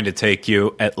 it's going to take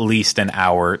you at least an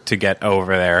hour to get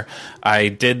over there. I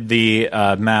did the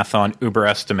math on Uber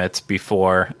estimates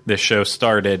before the show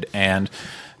started, and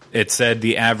it said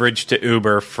the average to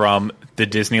Uber from the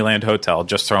Disneyland Hotel,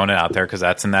 just throwing it out there because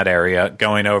that's in that area,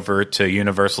 going over to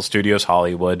Universal Studios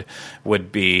Hollywood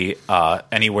would be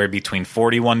anywhere between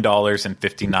 $41 and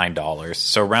 $59.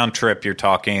 So round trip, you're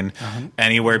talking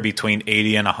anywhere between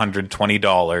 $80 and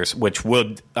 $120, which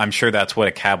would, I'm sure that's what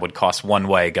a cab would cost one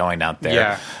way going out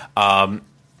there. Yeah.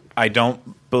 I don't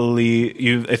believe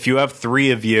you. If you have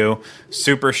 3 of you,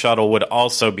 Super Shuttle would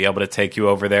also be able to take you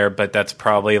over there, but that's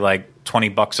probably like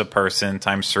 $20 a person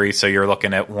times 3, so you're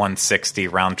looking at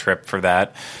 $160 round trip for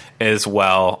that as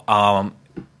well.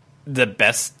 The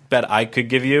best bet I could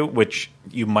give you, which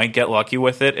you might get lucky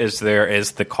with it, is there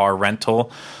is the car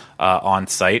rental on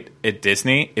site at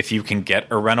Disney. If you can get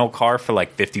a rental car for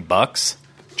like $50.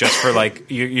 Just for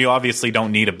like, you obviously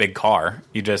don't need a big car.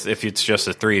 You just, if it's just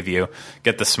the 3 of you,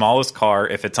 get the smallest car.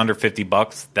 If it's under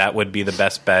 $50, that would be the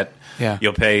best bet. Yeah.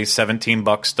 You'll pay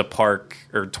 $17 to park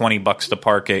or $20 to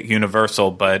park at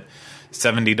Universal, but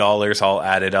 $70 all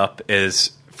added up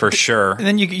is for sure. And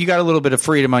then you got a little bit of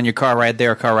freedom on your car ride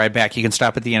there, car ride back. You can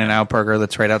stop at the In-N-Out Burger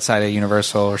that's right outside of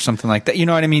Universal or something like that. You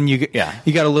know what I mean? You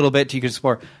got a little bit you can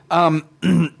explore.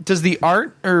 Does the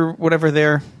art or whatever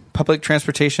there, public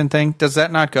transportation thing, does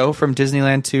that not go from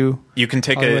Disneyland to you can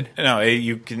take Hollywood?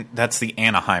 you can, that's the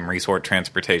Anaheim Resort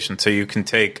Transportation, so you can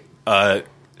take a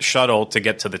shuttle to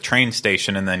get to the train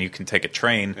station, and then you can take a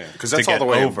train because that's all the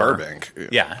way over Burbank.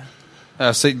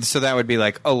 So that would be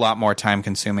like a lot more time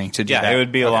consuming to do that. Yeah, it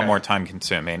would be a lot more time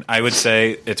consuming. I would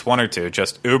say it's one or two,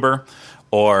 just Uber,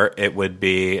 or it would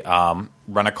be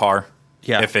rent a car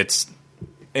if it's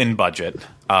in budget.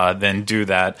 Then do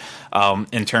that.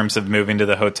 In terms of moving to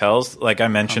the hotels, like I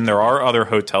mentioned, there are other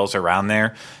hotels around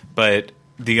there, but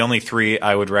the only 3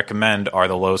 I would recommend are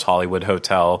the Loews Hollywood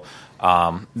Hotel,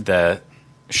 the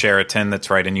Sheraton that's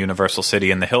right in Universal City,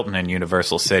 and the Hilton in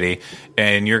Universal City.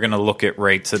 And you're going to look at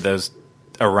rates of those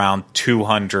around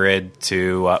 200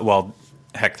 to,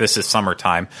 heck, this is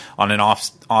summertime. On an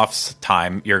off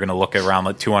time, you're going to look at around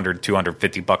like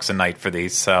 $200-$250 a night for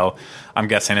these. So I'm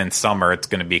guessing in summer it's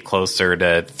going to be closer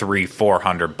to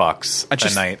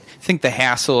 $300-$400 a night. I think the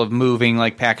hassle of moving,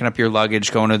 like packing up your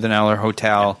luggage, going to the Neller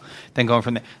Hotel, then going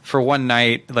from there for one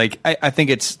night. Like I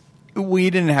think we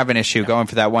didn't have an issue going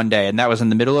for that one day, and that was in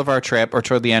the middle of our trip or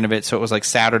toward the end of it. So it was like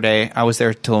Saturday. I was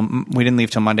there till we didn't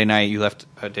leave till Monday night. You left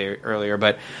a day earlier,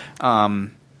 but.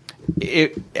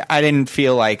 I didn't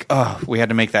feel like we had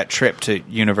to make that trip to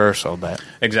Universal, but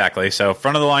exactly. So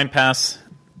front of the line pass,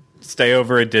 stay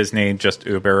over at Disney, just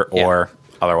Uber or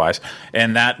otherwise,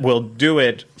 and that will do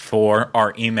it for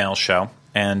our email show.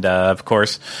 And of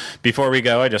course, before we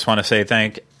go, I just want to say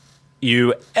thank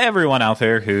you, everyone out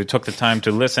there who took the time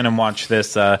to listen and watch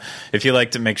this. If you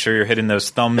liked it, make sure you're hitting those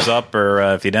thumbs up,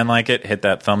 or if you didn't like it, hit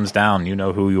that thumbs down. You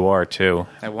know who you are, too.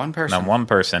 That one person. Not one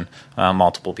person.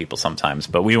 Multiple people sometimes,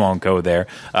 but we won't go there.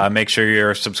 Make sure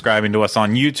you're subscribing to us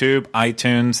on YouTube,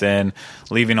 iTunes, and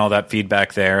leaving all that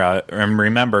feedback there. And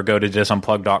remember, go to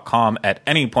disunplug.com at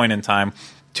any point in time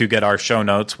to get our show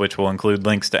notes, which will include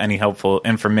links to any helpful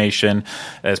information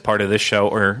as part of this show,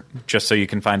 or just so you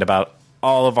can find about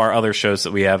all of our other shows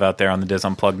that we have out there on the Dis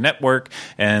Unplugged network.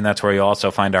 And that's where you'll also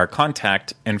find our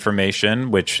contact information,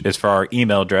 which is for our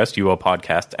email address,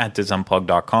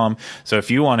 uopodcast@disunplugged.com. So if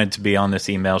you wanted to be on this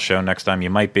email show next time, you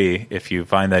might be, if you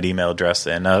find that email address,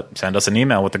 and send us an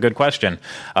email with a good question.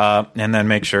 And then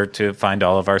make sure to find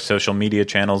all of our social media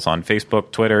channels on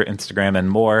Facebook, Twitter, Instagram,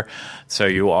 and more, so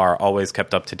you are always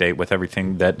kept up to date with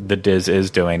everything that the Diz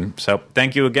is doing. So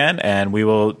thank you again, and we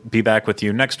will be back with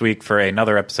you next week for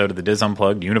another episode of the Diz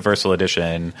Unplugged Universal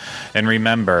Edition. And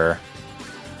remember,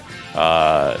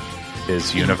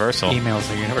 is universal. Emails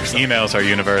are universal. Emails are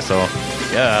universal.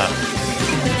 Yeah.